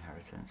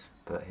inheritance,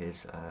 but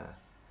his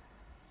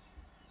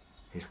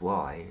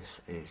Y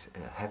is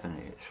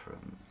heavenly. It's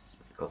from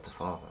God the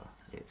Father.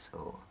 It's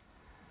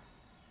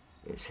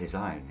his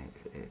own.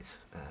 It's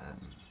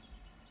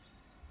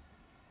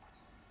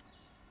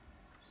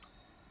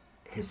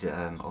his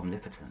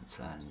omnipotence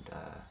and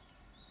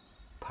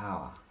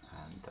power,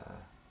 and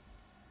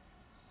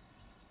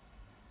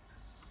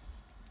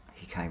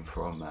he came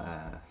from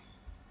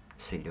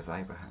seed of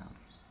Abraham,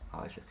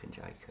 Isaac, and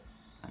Jacob,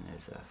 and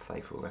there's a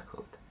faithful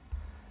record.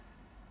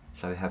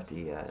 So we have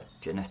the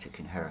genetic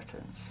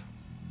inheritance,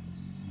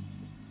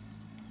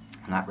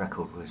 and that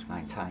record was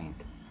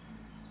maintained.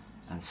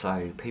 And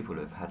so people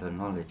have had a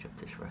knowledge of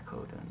this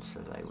record, and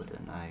so they would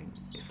have known,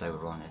 if they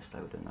were honest,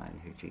 they would have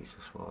known who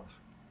Jesus was.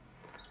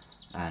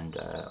 And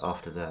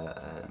after the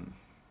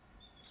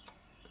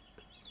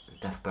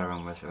death, burial,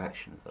 and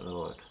resurrection of the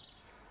Lord,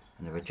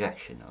 and the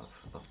rejection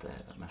of the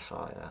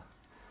Messiah,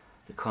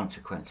 the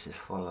consequences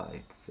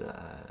followed.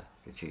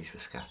 The Jews were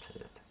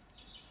scattered,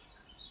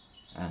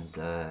 and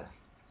the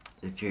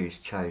Jews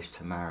chose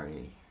to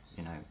marry,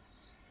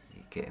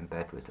 get in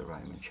bed with the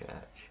Roman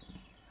Church.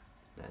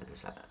 And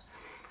there's that,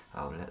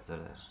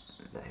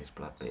 let his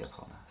blood be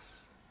upon us,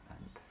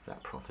 and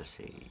that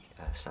prophecy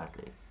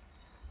sadly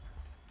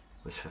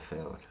was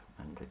fulfilled,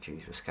 and the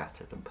Jews were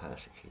scattered and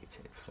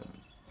persecuted from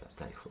that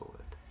day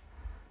forward.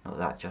 Not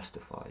that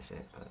justifies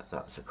it, but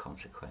that was a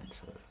consequence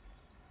of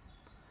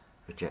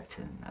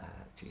rejecting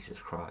Jesus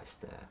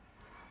Christ,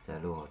 their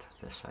Lord,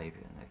 their Saviour,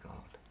 and their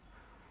God.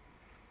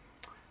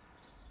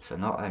 So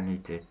not only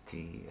did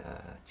the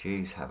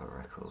Jews have a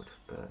record,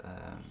 but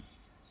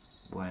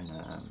when,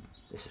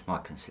 this is my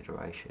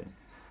consideration,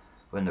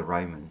 when the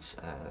Romans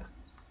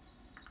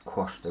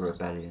quashed the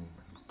rebellion,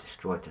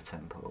 destroyed the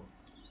temple,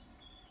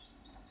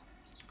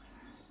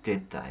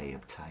 did they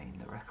obtain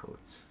the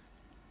records?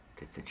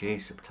 Did the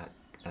Jews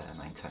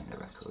maintain the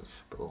records,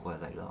 or were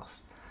they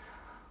lost?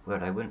 Well,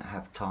 they wouldn't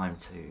have time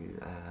to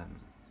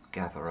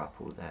gather up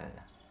all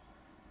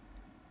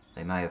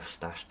they may have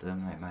stashed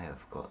them, they may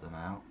have got them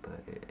out,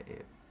 but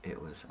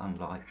it was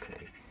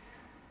unlikely.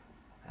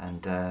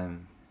 And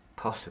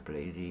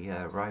possibly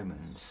the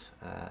Romans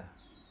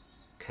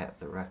kept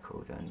the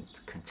record and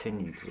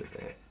continued with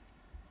it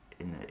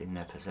in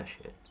their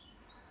possession.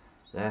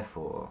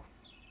 Therefore,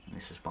 and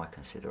this is my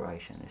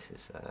consideration, this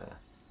is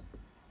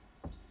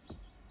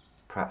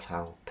perhaps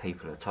how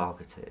people are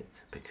targeted,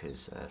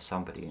 because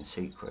somebody in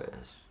secret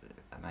has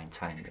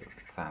maintained the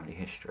family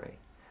history,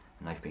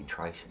 and they've been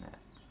tracing it,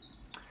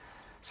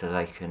 so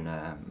they can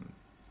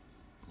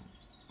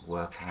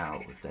work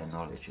out with their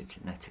knowledge of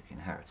genetic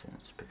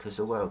inheritance, because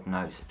the world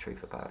knows the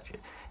truth about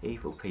it.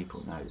 Evil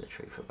people know the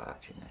truth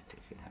about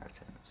genetic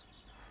inheritance,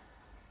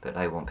 but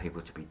they want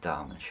people to be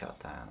dumb and shut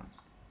down,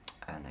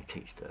 and they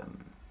teach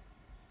them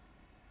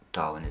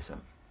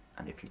Darwinism,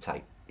 and if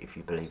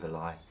you believe a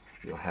lie,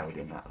 you're held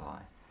in that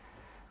lie.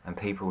 And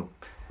people,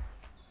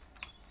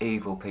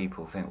 evil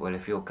people, think, well,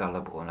 if you're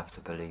gullible enough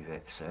to believe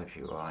it, it serves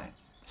you right.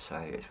 So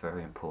it's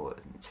very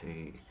important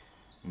to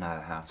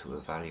know how to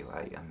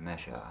evaluate and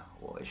measure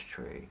what is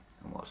true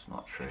and what's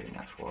not true, and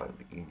that's why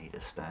you need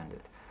a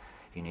standard.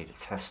 You need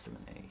a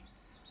testimony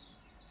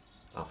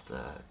of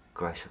the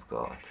grace of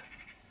God,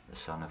 the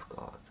Son of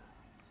God,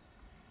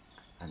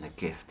 and the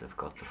gift of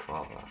God the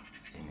Father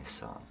in His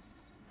Son.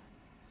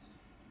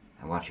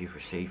 And once you've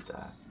received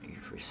that,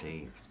 you've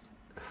received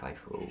a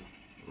faithful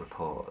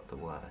report of the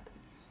Word,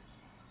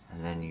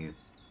 and then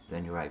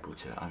you're able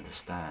to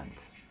understand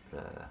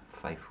the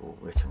faithful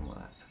written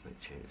Word,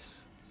 which is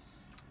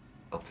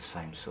of the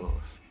same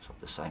source, it's of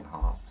the same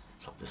heart,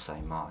 it's of the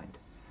same mind,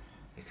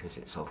 because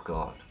it's of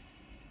God.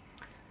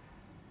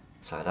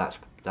 So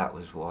that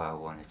was why I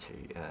wanted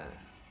to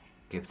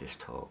give this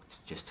talk,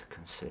 just to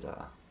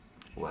consider,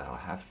 well,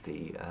 have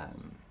the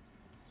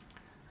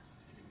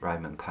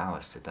Roman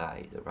powers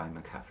today, the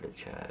Roman Catholic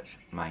Church,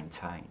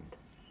 maintained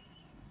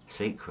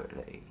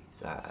secretly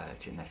that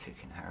genetic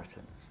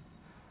inheritance,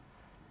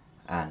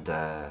 and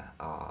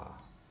are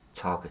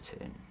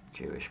targeting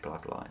Jewish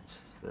bloodlines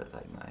so that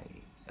they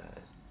may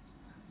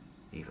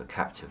either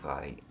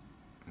captivate,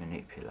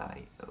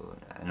 manipulate,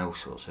 and all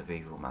sorts of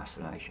evil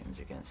machinations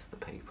against the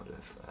people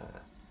of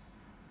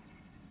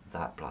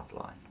that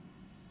bloodline.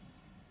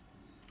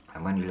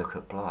 And when you look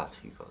at blood,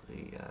 you've got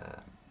the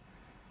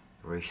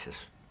rhesus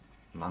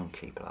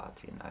monkey blood.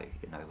 You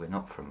know, we're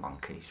not from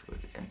monkeys,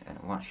 and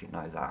once you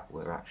know that,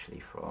 we're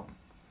actually from.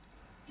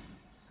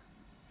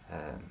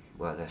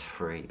 Well, there's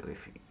three.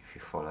 If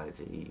you follow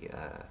the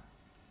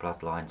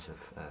bloodlines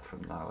of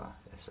from Noah,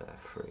 there's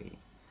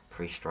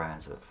three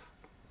strands of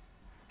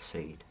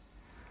seed,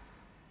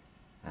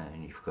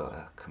 and you've got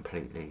a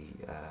completely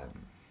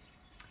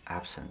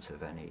absence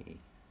of any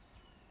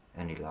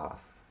love.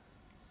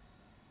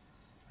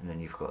 And then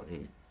you've got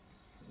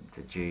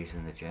the Jews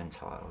and the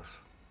Gentiles,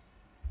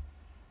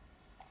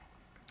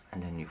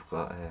 and then you've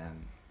got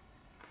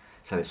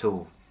so it's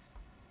all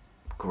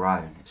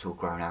grown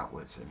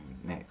outwards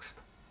and mixed.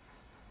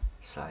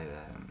 So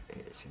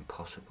it's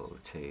impossible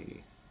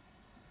to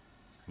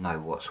know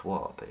what's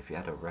what. But if you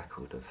had a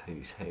record of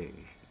who's who,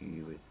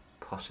 you would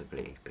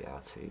possibly be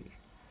able to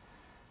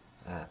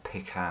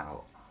pick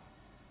out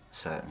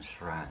certain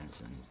strands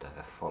and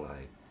follow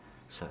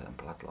certain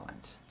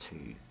bloodlines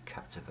to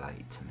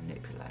captivate, to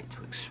manipulate,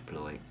 to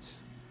exploit,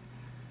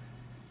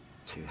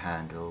 to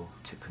handle,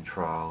 to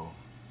control,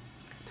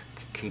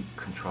 to keep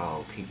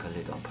control, keep a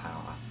lid on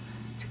power,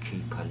 to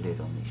keep a lid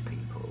on these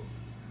people.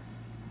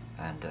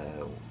 And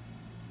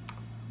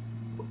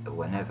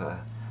whenever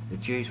the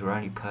Jews were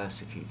only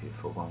persecuted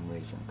for one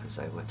reason, because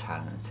they were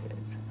talented,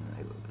 and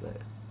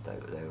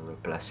they were a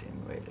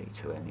blessing really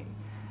to any,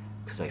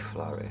 because they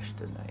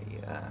flourished and they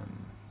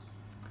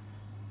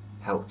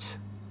helped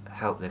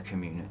their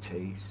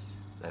communities.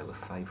 They were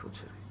faithful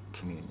to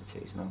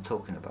communities, and I'm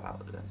talking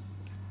about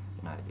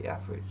the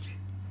average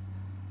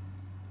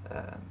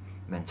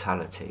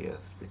mentality of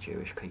the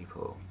Jewish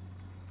people.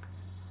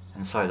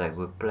 And so they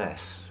would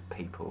bless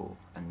people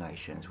and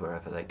nations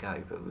wherever they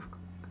go. But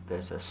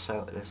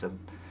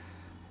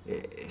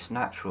it's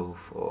natural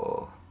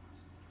for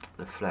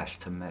the flesh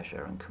to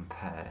measure and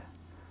compare.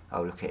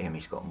 Oh, look at him,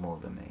 he's got more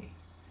than me.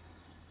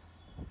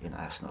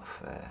 That's not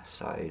fair.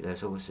 So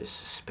there's always this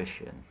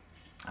suspicion,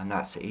 and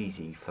that's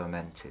easy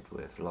fermented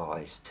with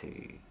lies to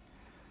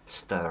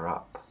stir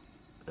up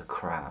the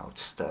crowd,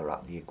 stir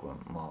up the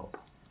ignorant mob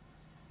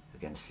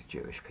against the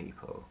Jewish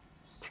people,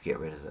 to get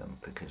rid of them,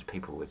 because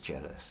people were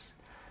jealous,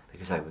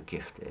 because they were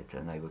gifted,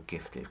 and they were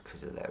gifted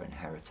because of their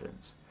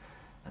inheritance,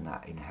 and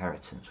that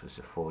inheritance was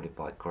afforded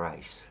by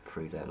grace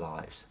through their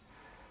lives,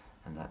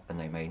 and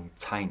they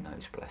maintain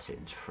those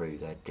blessings through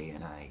their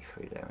D.N.A,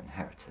 through their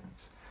inheritance.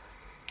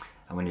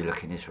 And when you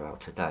look in Israel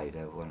today,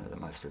 they're one of the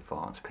most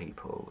advanced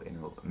people in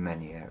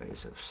many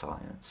areas of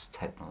science,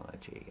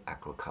 technology,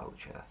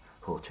 agriculture,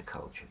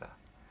 horticulture,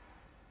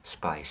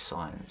 space,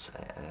 science,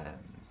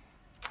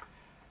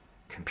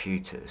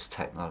 computers,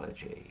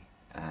 technology,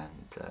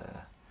 and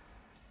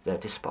they're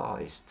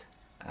despised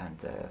and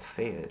they're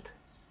feared.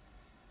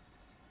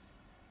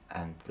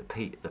 And the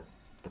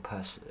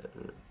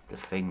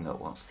thing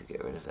that wants to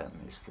get rid of them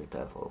is the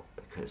devil,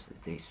 because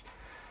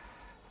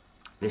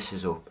this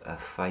is a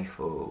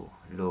faithful,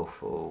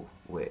 lawful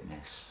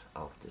witness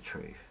of the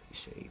truth, you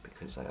see,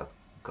 because they are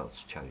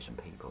God's chosen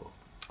people.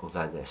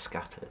 Although they're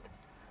scattered,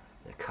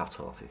 they're cut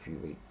off. If you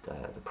read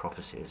the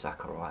prophecy of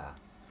Zechariah,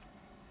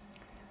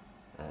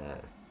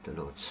 the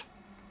Lord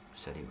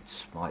said he would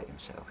smite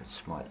himself, he'd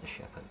smite the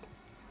shepherd.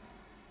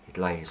 He'd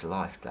lay his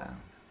life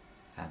down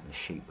and the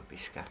sheep would be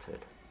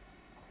scattered.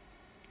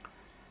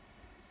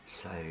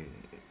 So,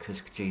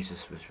 because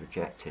Jesus was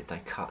rejected,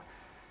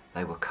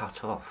 they were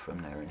cut off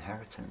from their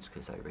inheritance,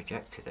 because they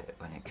rejected it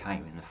when it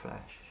came in the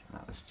flesh, and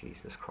that was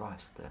Jesus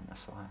Christ, their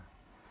Messiah.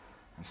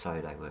 And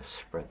so they were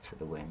spread to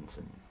the winds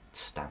and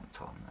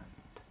stamped on,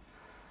 and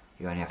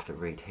you only have to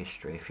read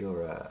history. If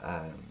you're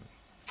a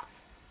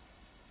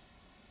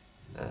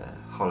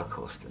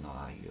Holocaust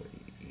denier,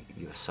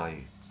 you're so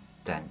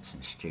dense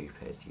and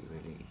stupid, you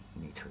really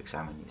need to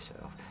examine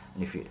yourself.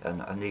 And if you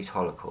and these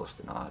Holocaust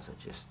deniers are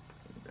just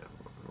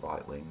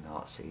right-wing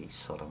Nazis,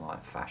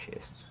 sodomite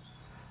fascists,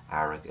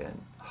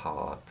 arrogant,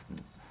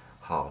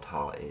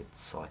 hard-hearted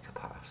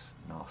psychopaths,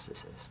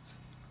 narcissists,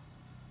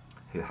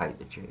 who hate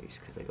the Jews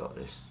because they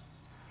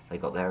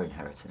got their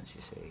inheritance,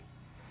 you see.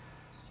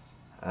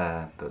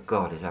 But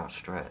God is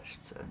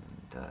outstretched and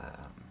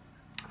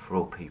for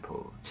all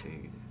people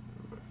to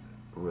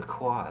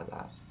require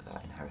that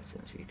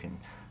inheritance. You can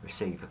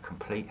receive a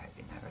complete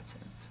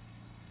inheritance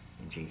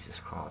in Jesus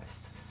Christ,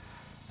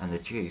 and the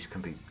Jews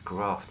can be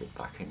grafted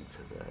back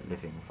into the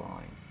living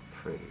vine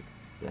through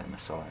their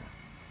Messiah,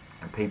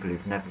 and people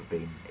who've never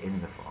been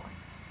in the vine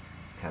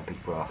can be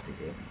grafted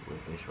in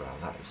with Israel.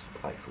 That is the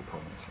faithful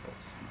promise.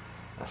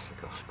 That's the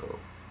gospel.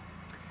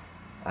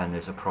 And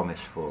there's a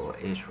promise for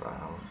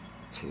Israel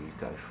to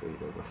go through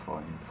the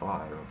refining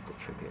fire of the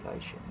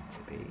tribulation,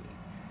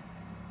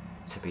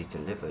 to be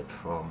delivered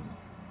from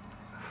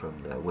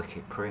the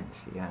wicked prince,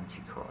 the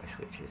Antichrist,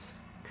 which is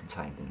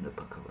contained in the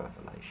book of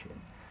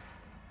Revelation,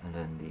 and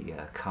then the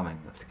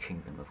coming of the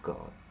kingdom of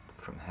God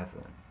from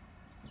heaven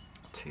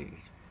to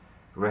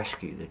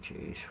rescue the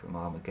Jews from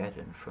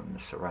Armageddon, from the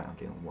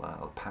surrounding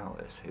world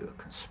powers who are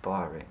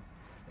conspiring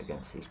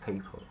against these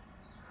people,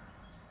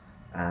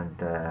 and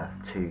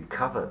to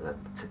covet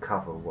them, to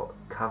covet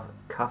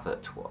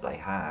what they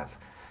have,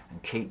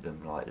 and keep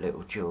them like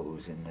little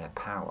jewels in their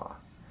power.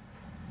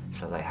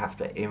 So they have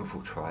to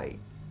infiltrate.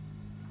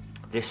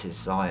 This is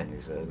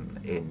Zionism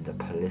in the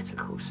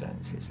political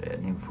sense. It's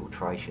an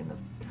infiltration of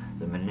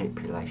the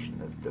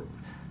manipulation of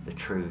the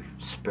true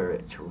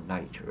spiritual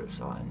nature of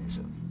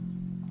Zionism.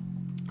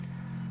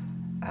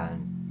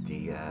 And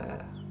the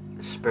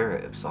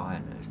spirit of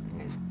Zionism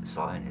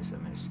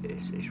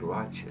is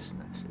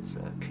righteousness, is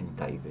King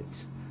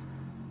David's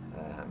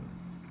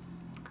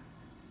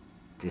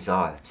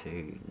desire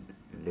to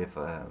live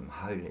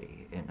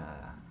holy in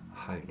a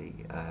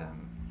holy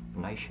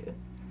nation,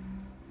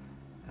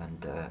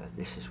 and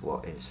this is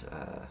what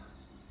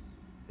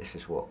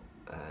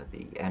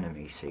the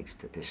enemy seeks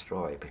to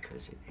destroy,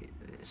 because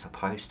it's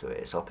opposed to it,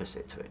 it's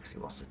opposite to it, because he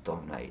wants to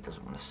dominate, he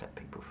doesn't want to set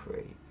people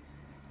free,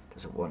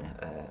 doesn't want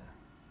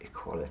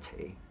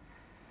equality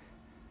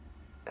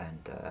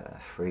and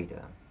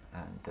freedom,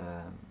 and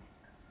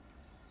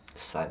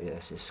so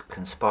there's this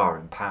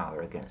conspiring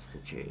power against the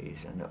Jews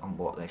and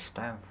what they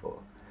stand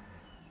for,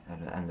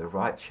 and the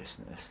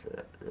righteousness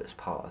that's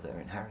part of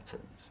their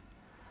inheritance.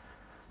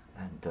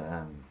 And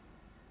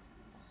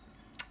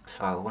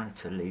so I wanted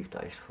to leave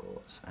those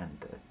thoughts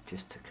and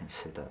just to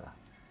consider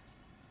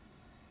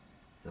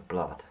the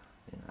blood.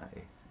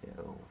 You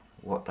know,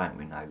 what don't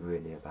we know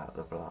really about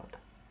the blood?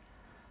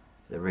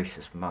 The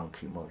rhesus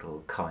monkey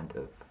model kind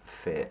of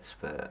fits,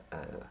 but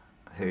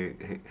who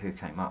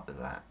came up with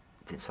that?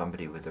 Did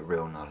somebody with the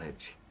real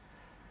knowledge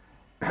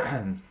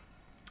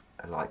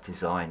like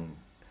design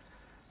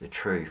the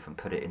truth and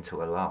put it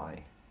into a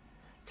lie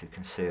to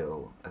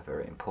conceal a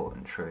very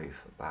important truth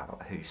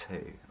about who's who,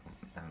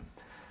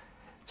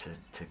 to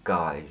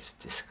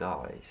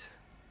disguise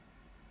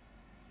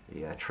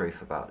the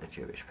truth about the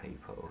Jewish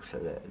people, so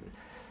that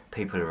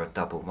people who are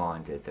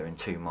double-minded, they're in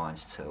two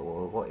minds to,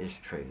 well, what is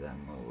true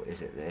then? Well,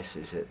 is it this,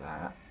 is it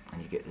that?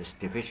 And you get this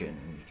division,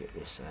 and you get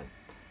this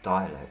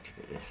dialect, you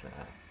get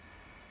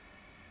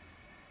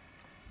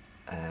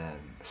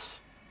this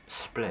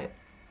split,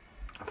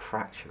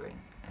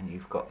 fracturing, and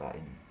you've got that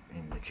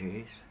in the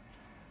Jews,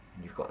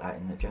 and you've got that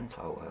in the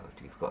Gentile world,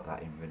 you've got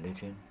that in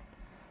religion,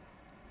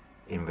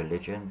 in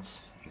religions,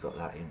 you've got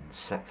that in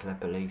secular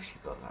beliefs,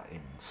 you've got that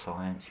in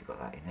science, you've got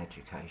that in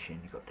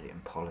education, you've got that in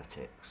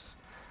politics.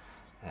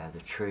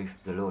 The truth,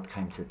 the Lord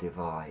came to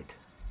divide,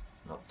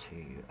 not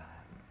to,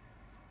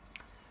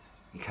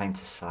 he came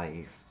to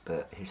save,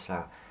 but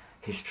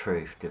his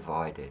truth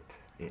divided,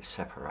 it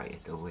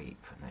separated the wheat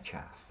from the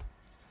chaff.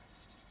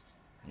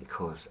 It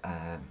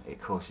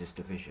causes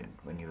division.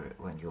 When you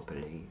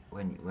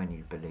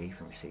believe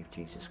and receive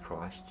Jesus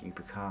Christ, you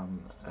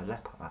become a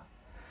leper,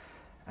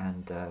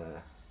 and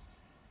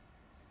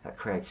that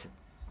creates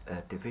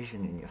a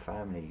division in your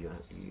family.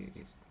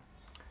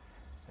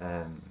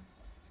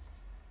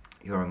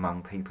 You're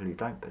among people who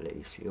don't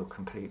believe, so you're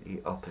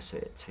completely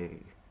opposite to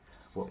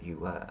what you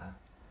were,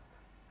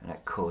 and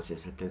that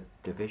causes a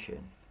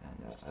division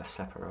and a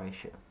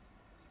separation.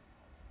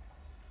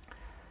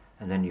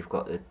 And then you've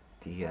got the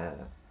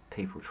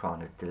people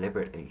trying to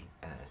deliberately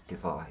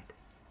divide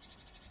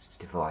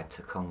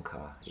to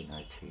conquer,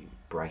 to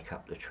break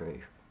up the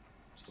truth,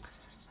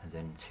 and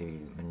then to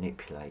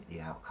manipulate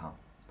the outcome.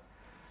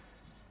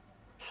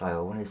 So I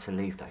wanted to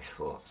leave those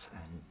thoughts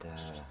and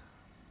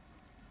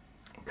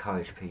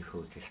encourage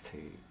people just to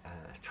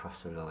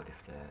trust the Lord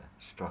if they're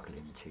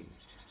struggling to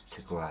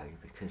grow,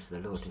 because the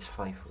Lord is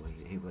faithful.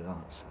 He will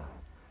answer,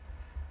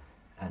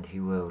 and he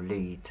will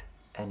lead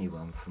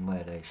anyone from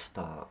where they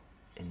start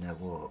in their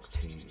walk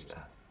to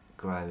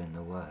grow in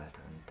the Word,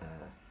 and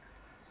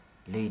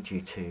lead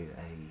you to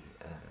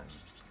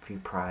if you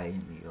pray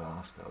and you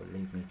ask, oh,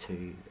 lead me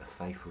to a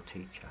faithful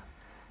teacher,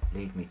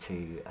 Lead me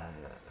to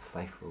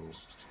faithful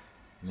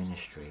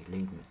ministry.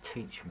 Lead me,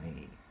 teach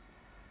me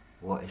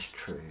what is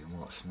true and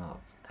what's not.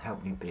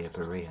 Help me be a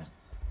Berean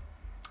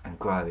and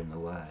grow in the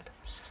Word.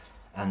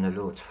 And the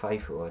Lord's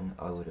faithful, and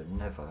I would have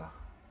never,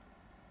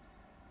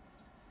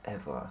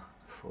 ever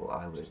thought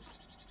I would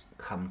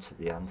come to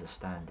the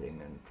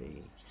understanding and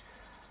the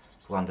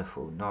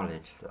wonderful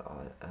knowledge that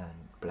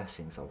and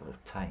blessings I've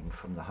obtained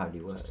from the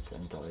Holy Word.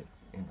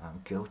 And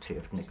I'm guilty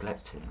of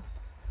neglecting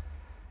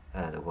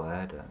the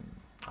Word.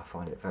 I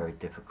find it very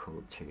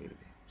difficult to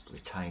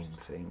retain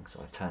things.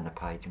 I turn the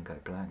page and go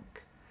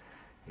blank.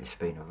 It's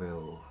been a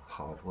real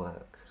hard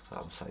work. So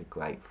I'm so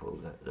grateful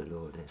that the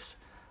Lord is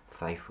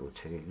faithful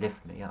to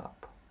lift me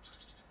up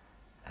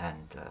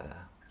and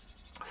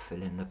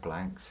fill in the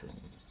blanks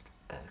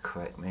and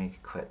correct me,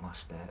 correct my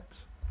steps,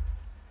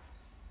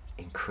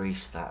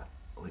 increase that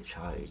which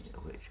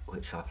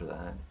I've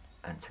learned,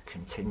 and to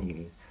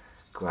continue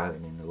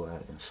growing in the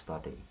Word and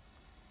study.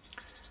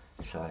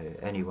 So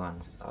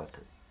anyone, I'd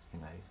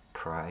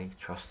pray,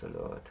 trust the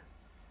Lord,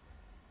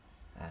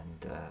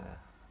 and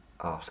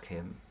ask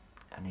Him,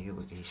 and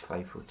He's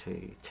faithful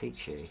to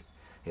teach you.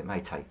 It may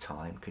take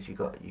time because you've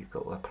got to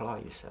apply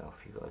yourself.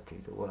 You've got to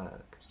do the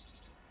work.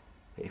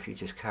 But if you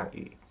just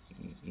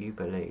you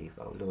believe,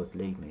 oh Lord,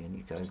 lead me, and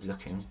you go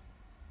looking,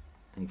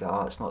 and you go,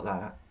 oh, it's not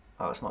that.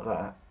 Oh, it's not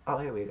that. Oh,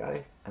 here we go,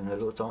 and the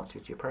Lord's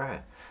answered your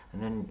prayer,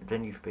 and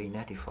then you've been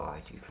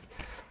edified.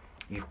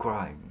 You've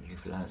grown.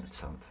 You've learned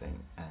something,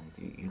 and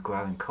you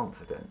grow in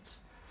confidence.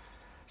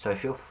 So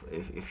if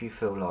you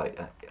feel like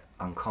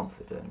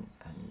unconfident,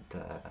 and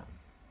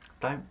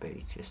don't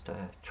be. Just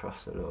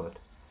trust the Lord.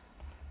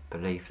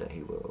 Believe that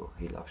He will.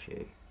 He loves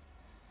you.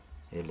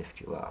 He'll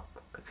lift you up.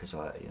 Because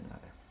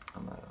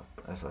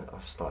as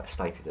I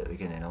stated at the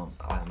beginning,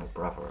 I am a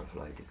brother of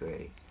low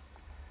degree.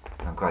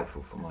 And I'm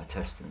grateful for my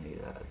testimony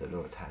that the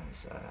Lord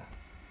has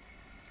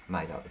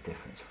made up the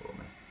difference for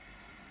me.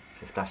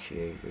 So if that's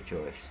you,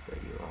 rejoice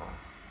that you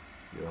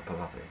are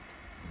beloved,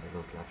 and the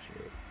Lord loves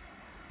you.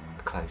 I'm going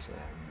to close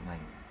there in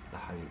the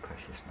holy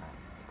precious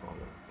name of our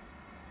Lord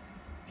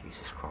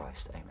Jesus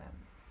Christ. Amen.